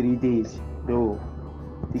 3 days. No,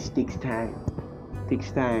 this takes time.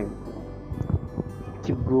 Takes time.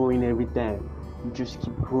 Keep growing every time. You just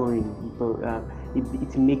keep growing.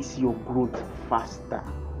 It makes your growth faster.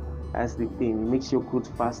 That's the thing. It makes your growth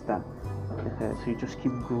faster. So you just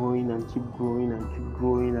keep growing and keep growing and keep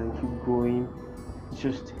growing and keep growing. It's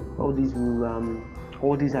just all these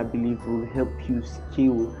I believe will help you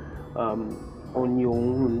scale on your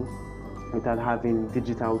own without having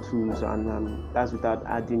digital tools, and that's without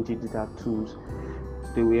adding digital tools.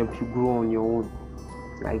 They will help you grow on your own,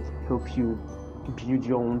 like help you build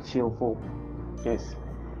your own self up. Yes.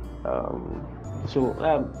 So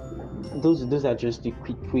those are just the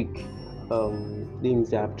quick things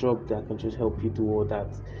that I've dropped that can just help you do all that.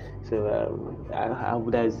 So I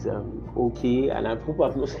hope that's okay, and I hope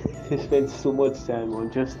I've not spent so much time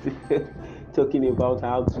on just talking about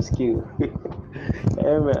how to scale.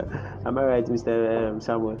 Am I right, Mr.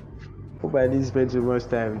 Samuel? Hope I didn't spend too much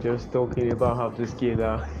time just talking about how to scale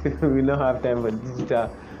now. We don't have time for digital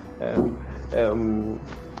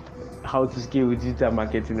how to scale with digital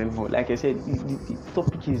marketing anymore. Like I said, the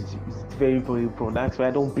topic is very broad. That's why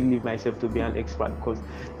I don't believe myself to be an expert, because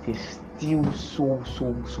there's still so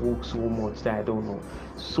much that I don't know.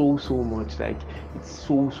 So much. Like it's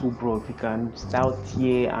so broad. We can start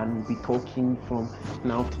here and be talking from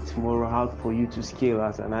now to tomorrow how for you to scale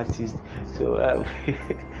as an artist. So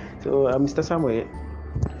Mr. Samuel,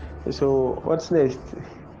 so what's next?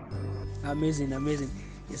 Amazing.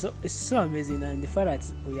 It's so amazing, and the fact that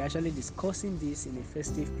we're actually discussing this in a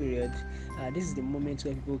festive period, this is the moment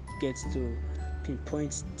where people get to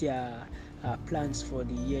pinpoint their plans for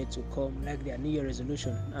the year to come, like their New Year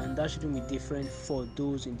resolution, and that shouldn't be different for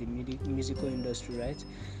those in the musical industry, right?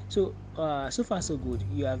 So, so far so good.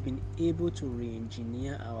 You have been able to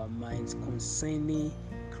re-engineer our minds concerning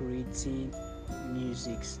creating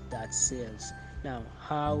music that sells. Now,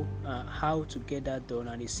 how to get that done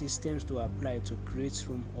and the systems to apply to create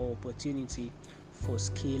room or opportunity for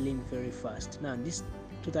scaling very fast. Now, this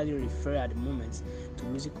totally refer at the moment to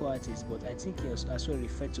musical artists, but I think it also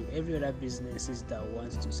refer to every other businesses that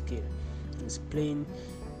wants to scale. It's playing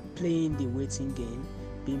the waiting game,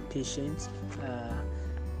 being patient,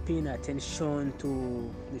 paying attention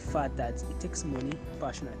to the fact that it takes money,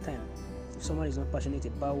 passion, and time. If someone is not passionate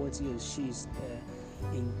about what he or she is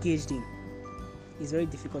engaged in, it's very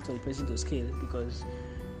difficult for the person to scale, because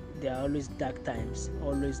there are always dark times.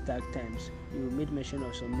 You made mention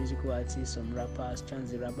of some musical artists, some rappers,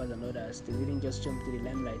 Chance the Rappers and others. They didn't just jump to the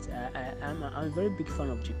limelight. I'm a very big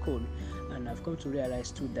fan of J. Cole, and I've come to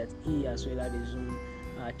realize too that he as well had his own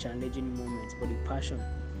challenging moments, but the passion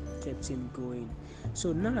kept him going.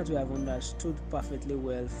 So now that we have understood perfectly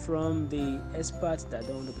well from the experts that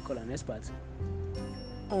don't want to be called an expert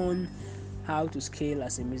on how to scale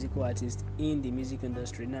as a musical artist in the music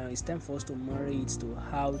industry, now it's time for us to marry it to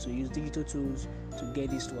how to use digital tools to get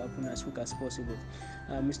this to happen as quick as possible.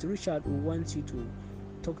 Mr. Richard, we want you to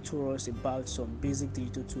talk to us about some basic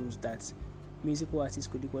digital tools that musical artists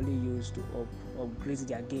could equally use to upgrade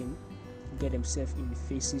their game, get themselves in the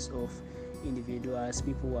faces of individuals,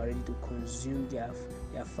 people who are ready to consume their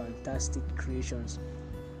fantastic creations.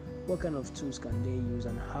 What kind of tools can they use,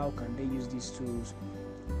 and how can they use these tools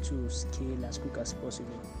to scale as quick as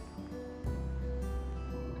possible?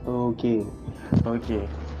 Okay.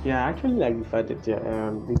 Yeah, I actually like the fact that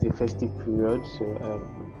it's a festive period. So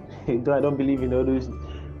though I don't believe in all those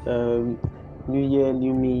New Year,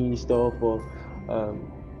 New Me stuff, or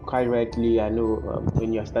quite rightly, I know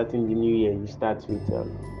when you're starting the new year, you start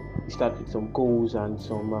with some goals and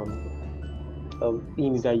some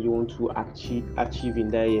things that you want to achieve in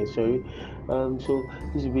that year. Sorry. So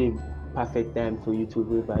this will be a perfect time for you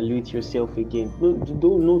to evaluate yourself again.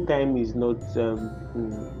 No time is not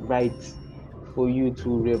right for you to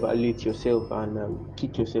reevaluate yourself and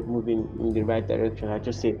keep yourself moving in the right direction. I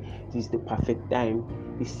just say this is the perfect time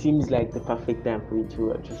it seems like the perfect time for you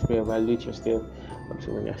to just reevaluate yourself.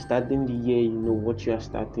 So when you're starting the year, you know what you are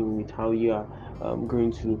starting with, how you are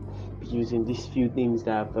going to be using these few things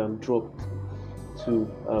that I've dropped to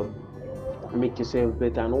make yourself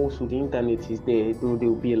better. And also the internet is there, though there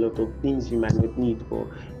will be a lot of things you might not need, but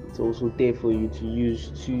it's also there for you to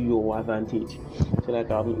use to your advantage. So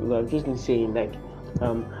like I've just been saying, like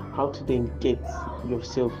how to then get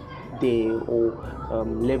yourself there, or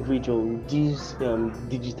leverage on these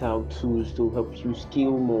digital tools to help you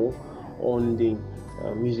scale more on the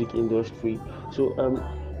music industry. So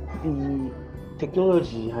the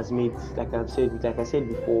technology has made, like I said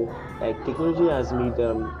before, like technology has made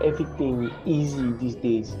everything easy these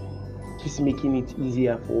days, just making it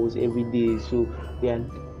easier for us every day. So there are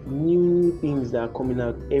new things that are coming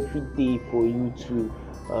out every day for you to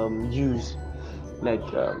use. Like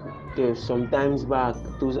there's sometimes back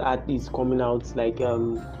those artists coming out like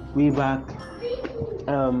way back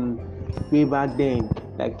um way back then.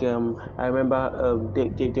 Like I remember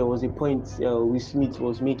there was a point Will Smith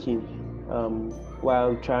was making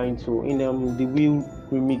while trying to in the Will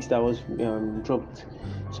remix that was dropped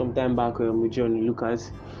sometime back with Johnny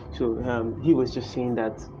Lucas. So he was just saying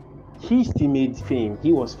that he still made fame.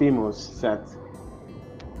 He was famous. That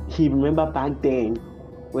he remember back then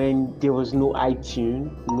when there was no iTunes,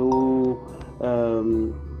 no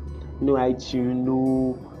iTunes,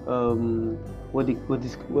 no what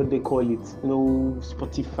they call it, no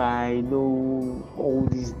Spotify, no all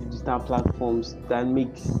these digital platforms that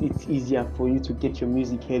makes it easier for you to get your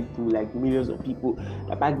music heard to like millions of people.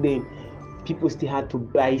 Back then, people still had to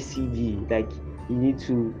buy CD. Like you need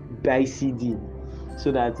to buy CD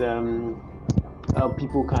so that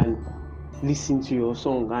people can listen to your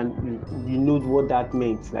song, and you know what that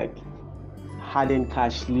meant, like hard-earned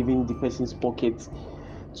cash leaving the person's pocket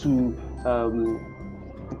to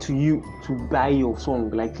you to buy your song,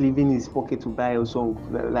 like leaving his pocket to buy your song,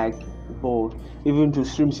 like, but even to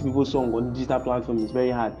stream people's song on digital platform is very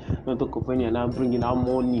hard. Not talk of when you're now bringing out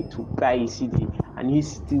money to buy a CD, and he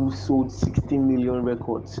still sold 60 million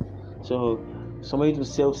records. So somebody to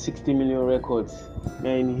sell 60 million records,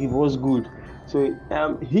 and he was good. So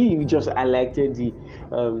he just highlighted the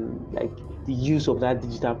like the use of that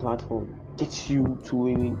digital platform gets you to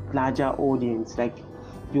a larger audience. Like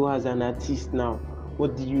you as an artist now,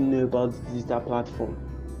 what do you know about the digital platform?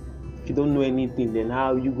 If you don't know anything, then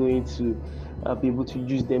how are you going to be able to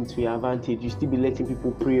use them to your advantage? You still be letting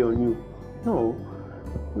people prey on you? No,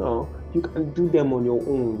 you can do them on your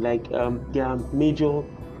own. Like there are major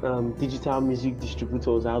digital music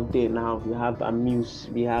distributors out there now. We have Amuse,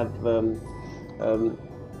 we have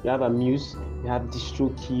Amuse, we have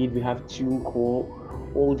DistroKid, we have TuneCore.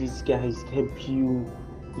 All these guys help you.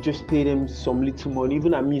 You just pay them some little money.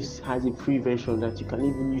 Even Amuse has a free version that you can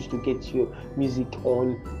even use to get your music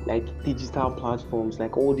on like digital platforms,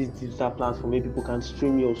 like all these digital platforms where people can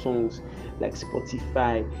stream your songs, like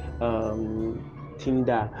Spotify,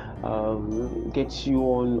 Tinder, get you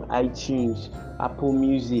on iTunes, Apple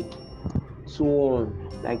Music, so on,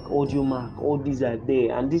 like Audiomack. All these are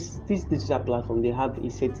there, and this digital platform, they have a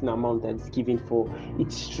certain amount that's given for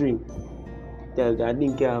each stream. I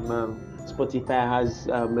think Spotify has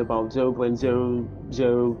about 0.003,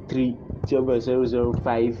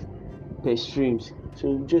 0.005 per streams.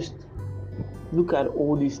 So just look at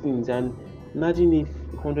all these things, and imagine if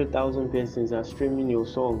 100,000 persons are streaming your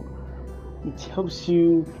song. It helps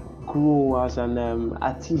you grow as an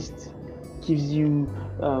artist, gives you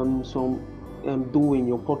some dough in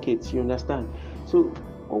your pockets. You understand? So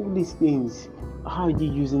all these things, how are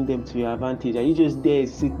you using them to your advantage? Are you just there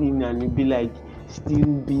sitting and you be like still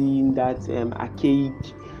being that archaic,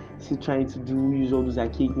 still trying to use all those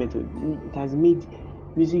archaic methods? It has made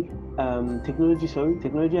music technology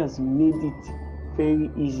has made it very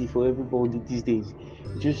easy for everybody these days.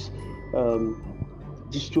 Just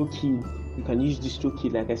DistroKid, you can use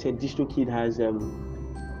DistroKid. Like I said, DistroKid has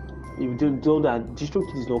you don't know that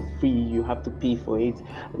DistroKid is not free, you have to pay for it.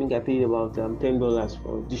 I think I paid about $10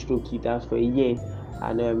 for DistroKid. That's for a year,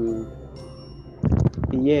 and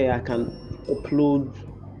a year I can upload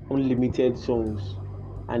unlimited songs,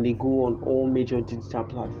 and they go on all major digital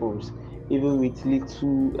platforms, even with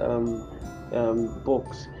little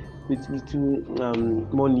box. With little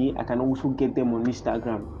money, I can also get them on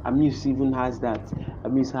Instagram. Amuse even has that.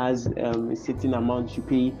 Amuse has a certain amount you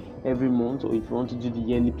pay every month, or if you want to do the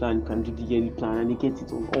yearly plan, you can do the yearly plan, and they get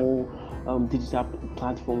it on all digital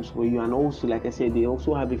platforms for you. And also, like I said, they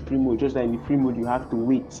also have a free mode. Just like in the free mode, you have to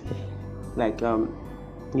wait. Like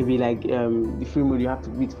maybe like the free mode, you have to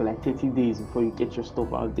wait for like 30 days before you get your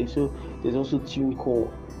stuff out there. So there's also TuneCore.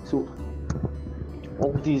 So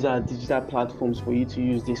all these are digital platforms for you to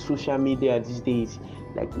use. The social media these days,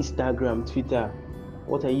 like Instagram, Twitter.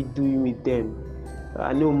 What are you doing with them?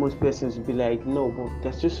 I know most persons will be like, no, but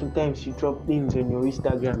there's just sometimes you drop things on your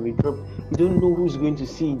Instagram, you don't know who's going to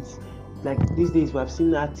see it. Like these days, we have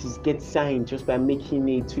seen artists get signed just by making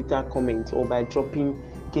a Twitter comment or by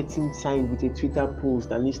getting signed with a Twitter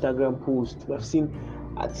post, an Instagram post. We have seen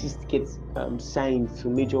artists get signed to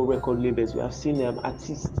major record labels. We have seen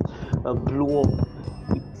artists blow up.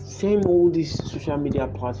 Same all these social media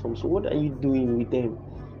platforms. So what are you doing with them?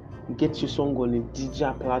 You get your song on a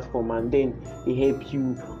digital platform and then they help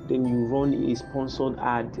you, then you run a sponsored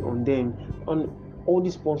ad on them. On all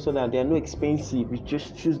these sponsored ads, they are not expensive. You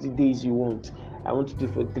just choose the days you want. I want to do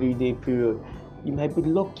for a 3-day period. You might be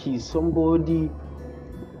lucky somebody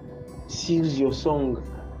sees your song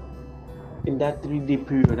in that 3-day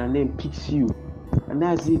period and then picks you, and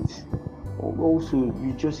that's it. Also,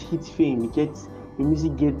 you just hit fame. Your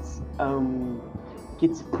music gets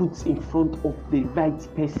put in front of the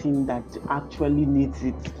right person that actually needs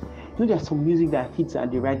it. You know, there's some music that hits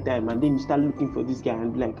at the right time, and then you start looking for this guy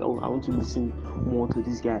and be like, oh, I want to listen more to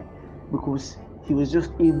this guy because he was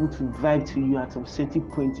just able to vibe to you at some certain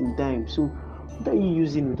point in time. So what are you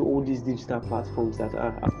using with all these digital platforms that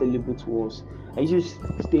are available to us? Are you just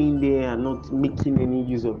staying there and not making any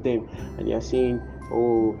use of them? And you're saying,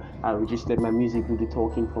 oh, I will just let my music do the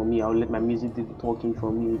talking for me. I'll let my music do the talking for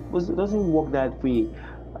me. But it doesn't work that way.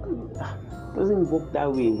 It doesn't work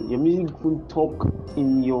that way. Your music won't talk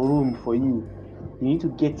in your room for you. You need to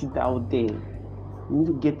get it out there. You need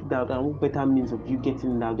to get it out, and what better means of you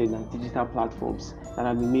getting it out there than digital platforms that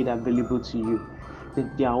have been made available to you? There's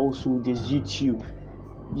YouTube.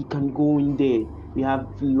 You can go in there. We have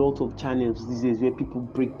a lot of channels these days where people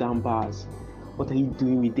break down bars. What are you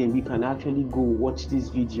doing with them? You can actually go watch these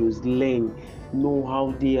videos, learn, know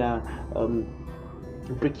how they are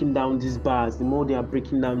breaking down these bars. The more they are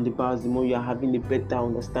breaking down the bars, the more you are having a better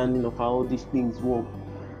understanding of how these things work.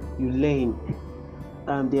 You learn.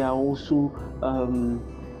 There are also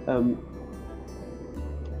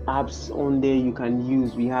apps on there you can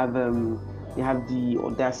use. We have the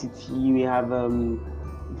Audacity, we have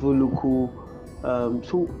Voluco.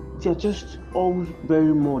 So they're just all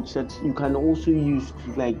very much that you can also use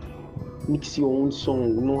to like mix your own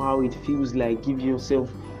song, know how it feels like, give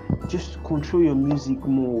yourself, just control your music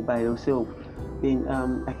more by yourself. Then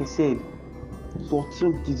like I said, lots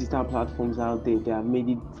of digital platforms out there that have made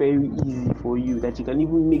it very easy for you that you can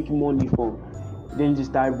even make money from. Then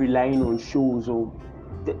just start relying on shows or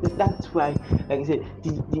that's why, like I said,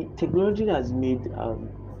 the technology has made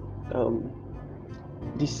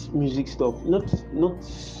this music stuff not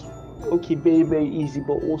okay, very very easy,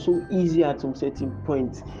 but also easy at some certain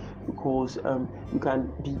point because you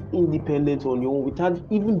can be independent on your own without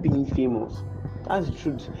even being famous. That's the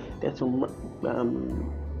truth. There's some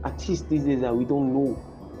artists these days that we don't know,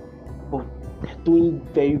 but they're doing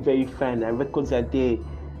very very fine, and records are there.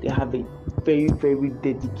 They have a very very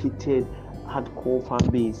dedicated hardcore fan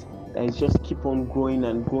base that is just keep on growing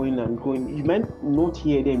and growing and growing. You might not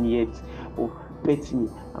hear them yet, but bet me,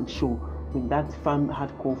 I'm sure when that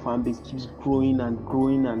hardcore fan base keeps growing and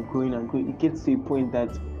growing and growing and growing, it gets to a point that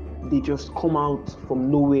they just come out from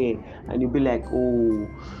nowhere and you'll be like, oh,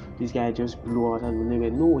 this guy just blew out and nowhere.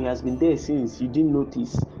 No, he has been there since. You didn't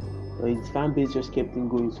notice. His fan base just kept on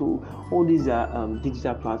going. So all these are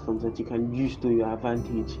digital platforms that you can use to your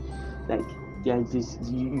advantage. Like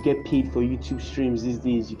you get paid for YouTube streams these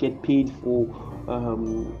days. You get paid for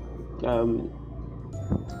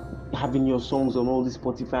having your songs on all the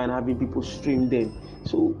Spotify and having people stream them.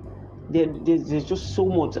 So there's just so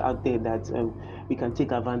much out there that we can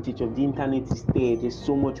take advantage of. The internet is there. There's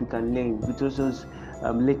so much we can learn. We just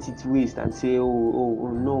let it waste and say, oh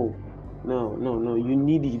no. You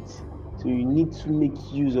need it. So you need to make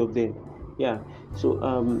use of them. Yeah. So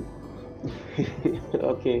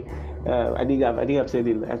okay. I think I've said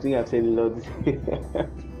it. I think I've said a lot.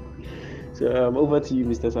 So over to you,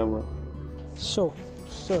 Mr. Samuel. So,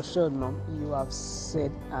 no, you have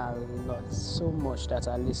said a lot, so much that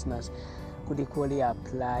our listeners could equally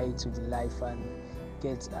apply to the life and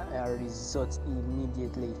get a result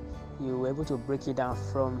immediately. You were able to break it down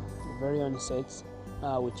from the very onset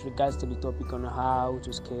with regards to the topic on how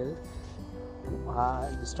to scale,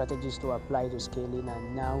 the strategies to apply to scaling,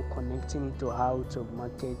 and now connecting it to how to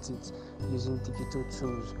market it using digital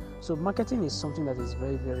tools. So marketing is something that is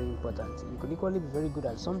very very important. You could equally be very good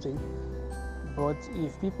at something, but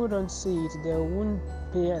if people don't see it, they won't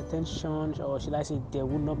pay attention, or should I say they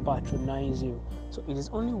will not patronize you. So it is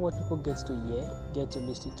only what people get to hear, get to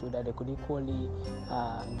listen to, that they could equally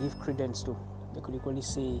give credence to. They could equally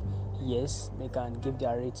say yes, they can give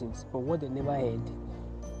their ratings, but what they never heard,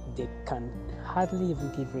 they can hardly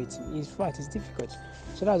even give rating. In fact, it's difficult.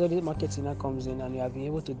 So that's where the marketing now comes in, and you have been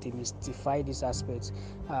able to demystify this aspect.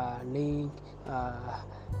 Link,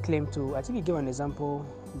 claim to. I think you gave an example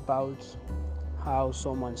about how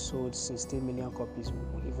someone sold 16 million copies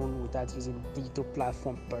even without using digital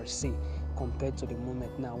platform per se, compared to the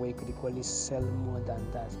moment now where you could equally sell more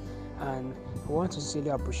than that. And I want to sincerely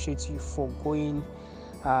appreciate you for going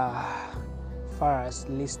far as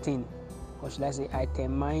listing, or should I say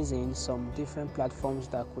itemizing, some different platforms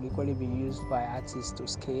that could equally be used by artists to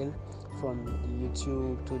scale, from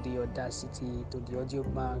YouTube to the Audacity to the Audio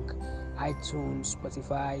Bank, iTunes,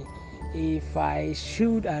 Spotify. If I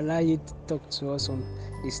should allow you to talk to us on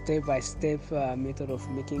the step-by-step method of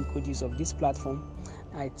making good use of this platform,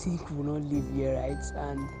 I think we will not live here, right?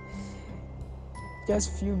 And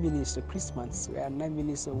just few minutes to Christmas, we are 9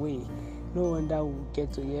 minutes away. No wonder we'll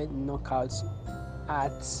get to hear knockouts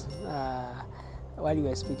at while you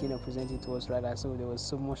were speaking or presenting to us, rather. So there was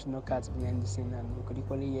so much knockouts behind the scene, and we could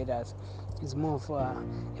equally hear that it's more of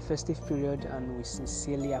a festive period, and we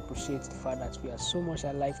sincerely appreciate the fact that we are so much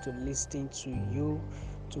alive to listening to you,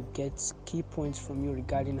 to get key points from you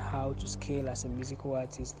regarding how to scale as a musical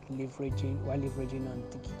artist, leveraging on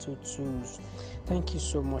digital tools. Thank you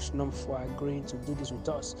so much, Nom, for agreeing to do this with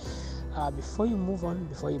us. Before we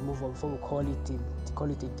call it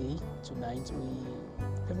a day tonight, we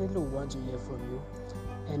definitely want to hear from you.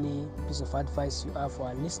 Any piece of advice you have for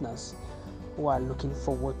our listeners who are looking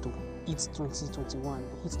forward to hit 2021,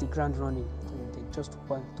 hit the ground running, and they just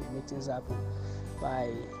want to make things happen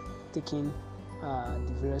by taking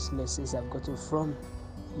the various lessons I've gotten from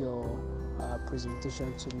your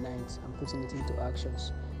presentation tonight and putting it into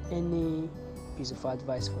actions. Any piece of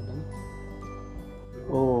advice for them?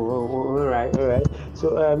 All right.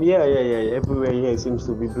 So, yeah. Everywhere here seems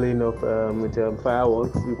to be blowing up with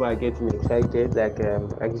fireworks. People are getting excited. Like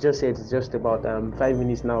you just said, it's just about 5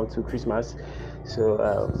 minutes now to Christmas. So,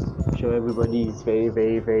 I'm sure everybody is very,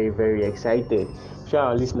 very, very, very excited. I'm sure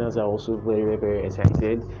our listeners are also very, very, very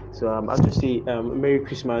excited. So, I'll just say Merry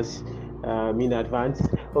Christmas in advance.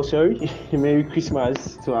 Oh, sorry, Merry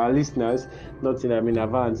Christmas to our listeners. Not in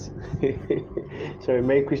advance. Sorry,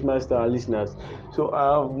 Merry Christmas to our listeners. So,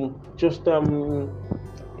 just a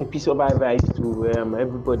piece of advice to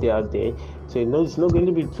everybody out there. So, it's not going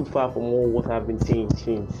to be too far from all what I've been saying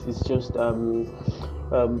since. It's just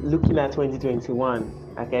looking at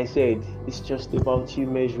 2021. Like I said, it's just about you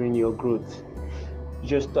measuring your growth.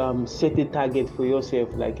 Just set a target for yourself.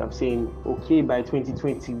 Like I'm saying, okay, by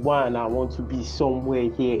 2021 I want to be somewhere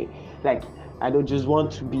here. Like I don't just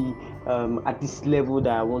want to be at this level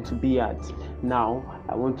that I want to be at now.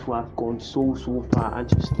 I want to have gone so far, and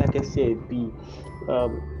just like I said, be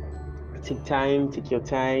take your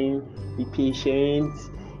time, be patient.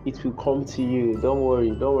 It will come to you. Don't worry,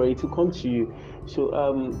 it will come to you. So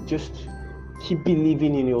just keep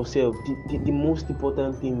believing in yourself. The most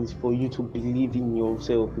important thing is for you to believe in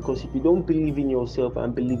yourself, because if you don't believe in yourself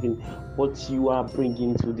and believe in what you are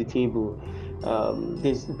bringing to the table,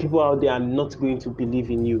 there's people out there are not going to believe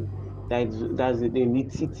in you. That's the thing.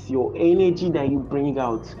 It's your energy that you bring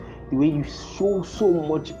out, the way you show so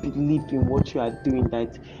much belief in what you are doing,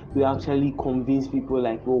 that will actually convince people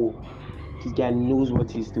like, oh, this guy knows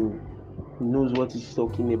what he's doing, he knows what he's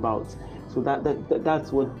talking about. So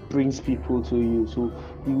that's what brings people to you. So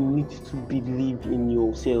you need to believe in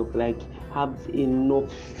yourself, like have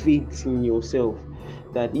enough faith in yourself,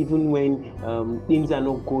 that even when things are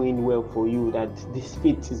not going well for you, that this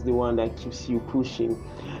faith is the one that keeps you pushing.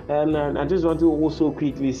 And I just want to also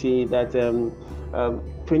quickly say that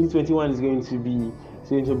 2021 is going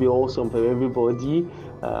to be awesome for everybody.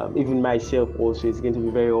 Even myself also, it's going to be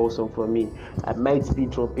very awesome for me. I might be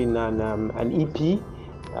dropping an EP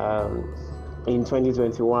in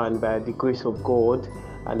 2021 by the grace of God,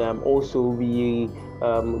 and also we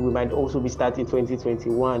might also be starting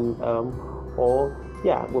 2021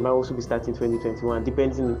 we might also be starting 2021,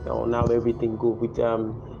 depending on how everything goes with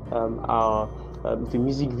our the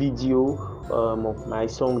music video of my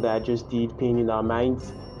song that I just did, Pain in Our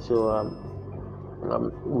Minds. So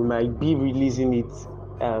we might be releasing it.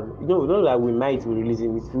 No, not that we might be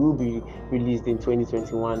releasing it. We will be released in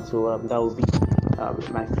 2021. So that will be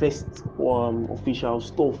my first official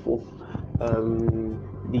stuff of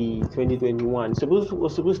the 2021.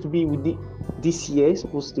 Was supposed to be with this year.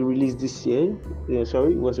 Supposed to release this year.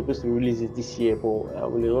 Sorry, was supposed to release it this year,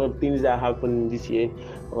 but with a lot of things that happened this year,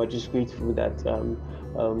 we're just grateful that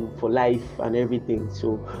for life and everything.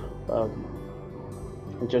 So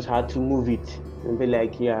just had to move it and be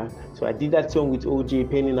like, yeah. So I did that song with OJ,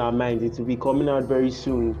 Pain in Our Minds. It will be coming out very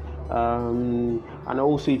soon. And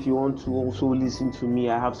also, if you want to also listen to me,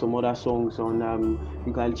 I have some other songs on.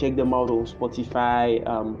 You can check them out on Spotify,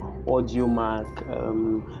 Audiomack,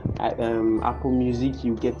 Apple Music.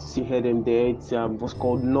 You get to hear them there. It's what's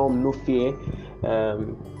called Norm No Fear.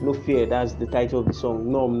 No Fear. That's the title of the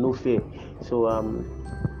song. Norm No Fear. So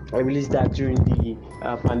I released that during the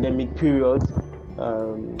pandemic period,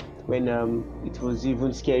 when it was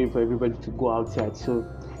even scary for everybody to go outside. So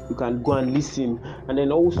you can go and listen. And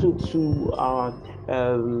then also to our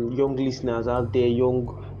young listeners out there, young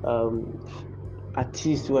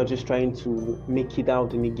artists who are just trying to make it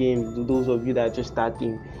out in the game, those of you that are just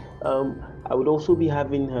starting. I would also be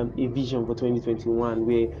having a vision for 2021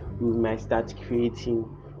 where we might start creating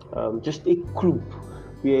just a group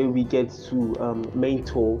where we get to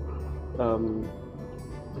mentor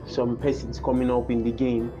some persons coming up in the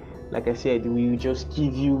game. Like I said, we just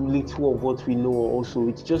give you little of what we know. Also,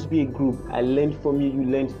 it's just be a group. I learned from you, you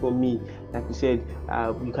learned from me. Like you said,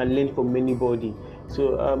 you can learn from anybody.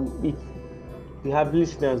 So if you have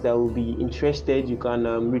listeners that will be interested, you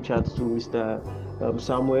can reach out to Mr.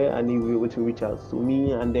 Samuel, and he will be able to reach out to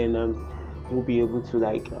me, and then we'll be able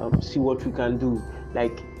to see what we can do.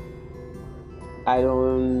 Like, I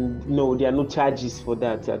don't know, there are no charges for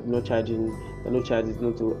that. There are no charges,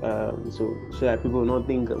 not to so that people will not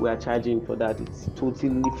think we are charging for that. It's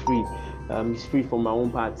totally free. It's free from my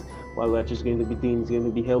own part. What we're just going to be doing is going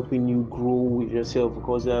to be helping you grow with yourself,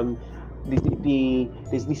 because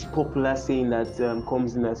there's this popular saying that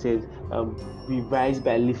comes in that says, we rise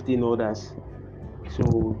by lifting others.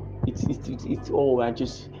 So it's all. I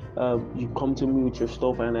just you come to me with your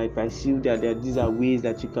stuff, and if I see that these are ways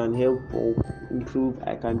that you can help or improve,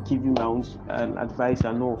 I can give you my own advice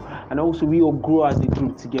and all. And also, we all grow as a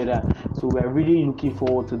group together. So we're really looking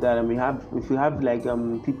forward to that. And if you have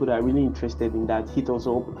people that are really interested in that, hit us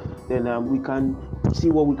up. Then we can see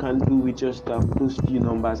what we can do with just those few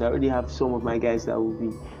numbers. I already have some of my guys that will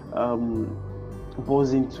be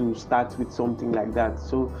buzzing to start with something like that.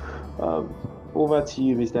 So over to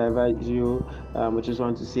you, Mr. Evagio. I just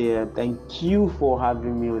want to say thank you for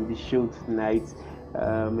having me on the show tonight.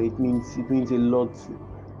 It means a lot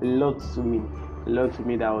to me,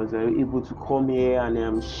 that I was able to come here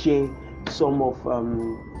and share some of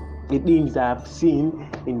the things that I've seen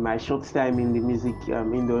in my short time in the music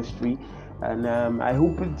industry, and I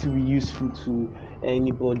hope it to be useful to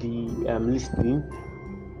anybody listening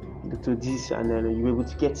to this, and then you're able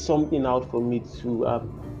to get something out from it to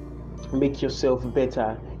make yourself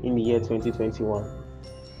better in the year 2021.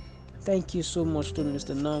 Thank you so much to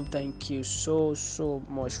Mr. Nom. Thank you so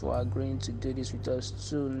much for agreeing to do this with us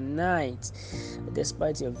tonight.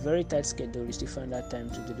 Despite your very tight schedule, you still find that time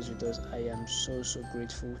to do this with us. I am so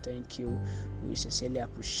grateful. Thank you. We sincerely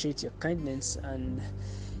appreciate your kindness, and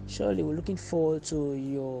surely we're looking forward to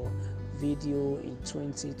your video in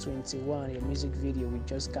 2021, your music video. We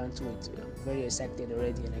just can't wait. I'm very excited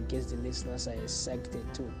already, and I guess the listeners are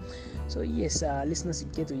excited too. So yes, listeners, you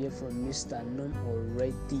get to hear from Mr. Nom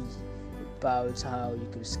already about how you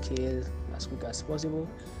could scale as quick as possible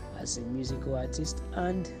as a musical artist,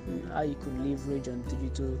 and how you could leverage on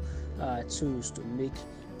digital tools to make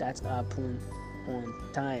that happen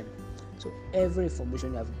on time. So every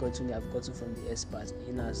information you have gotten from the expert.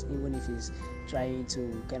 Even if he's trying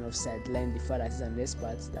to kind of sideline the fact that he's an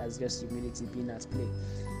expert, that's just humility being at play.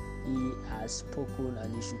 He has spoken,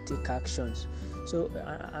 and he should take actions. So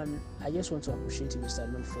and I just want to appreciate you,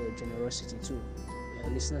 Mr. Nom, for your generosity too.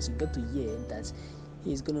 Listeners, you get to hear that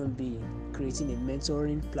he's going to be creating a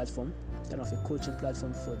mentoring platform, kind of a coaching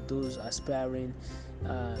platform for those aspiring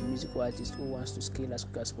musical artists who wants to scale as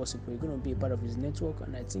quick as possible. You're going to be a part of his network,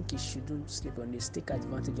 and I think you shouldn't sleep on this. Take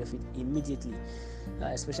advantage of it immediately,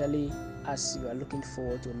 especially as you are looking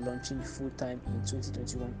forward to launching full-time in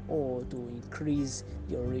 2021, or to increase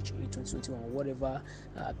your reach in 2021. Whatever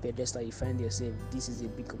pedestal you find yourself, this is a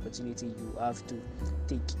big opportunity you have to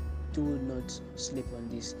take. Do not sleep on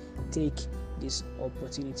this. Take this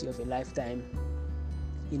opportunity of a lifetime.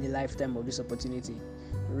 In a lifetime of this opportunity,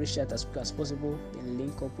 reach out as quick as possible, and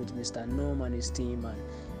link up with Mr. Nom and his team, and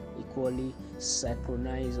equally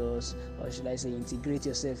synchronize us, or should I say integrate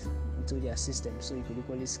yourself into their system, so you could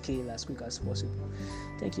equally scale as quick as possible.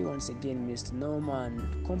 Thank you once again, Mr. Nom,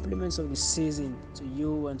 and compliments of the season to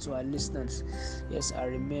you and to our listeners. Yes, I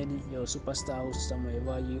remain your superstar host, Samuel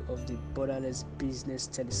Evagio of the Borderless Business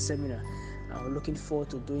Teleseminar. I'm looking forward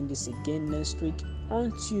to doing this again next week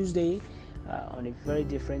on Tuesday on a very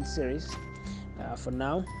different series. For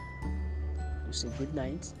now, we say good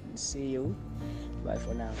night and see you. Bye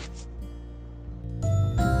for now.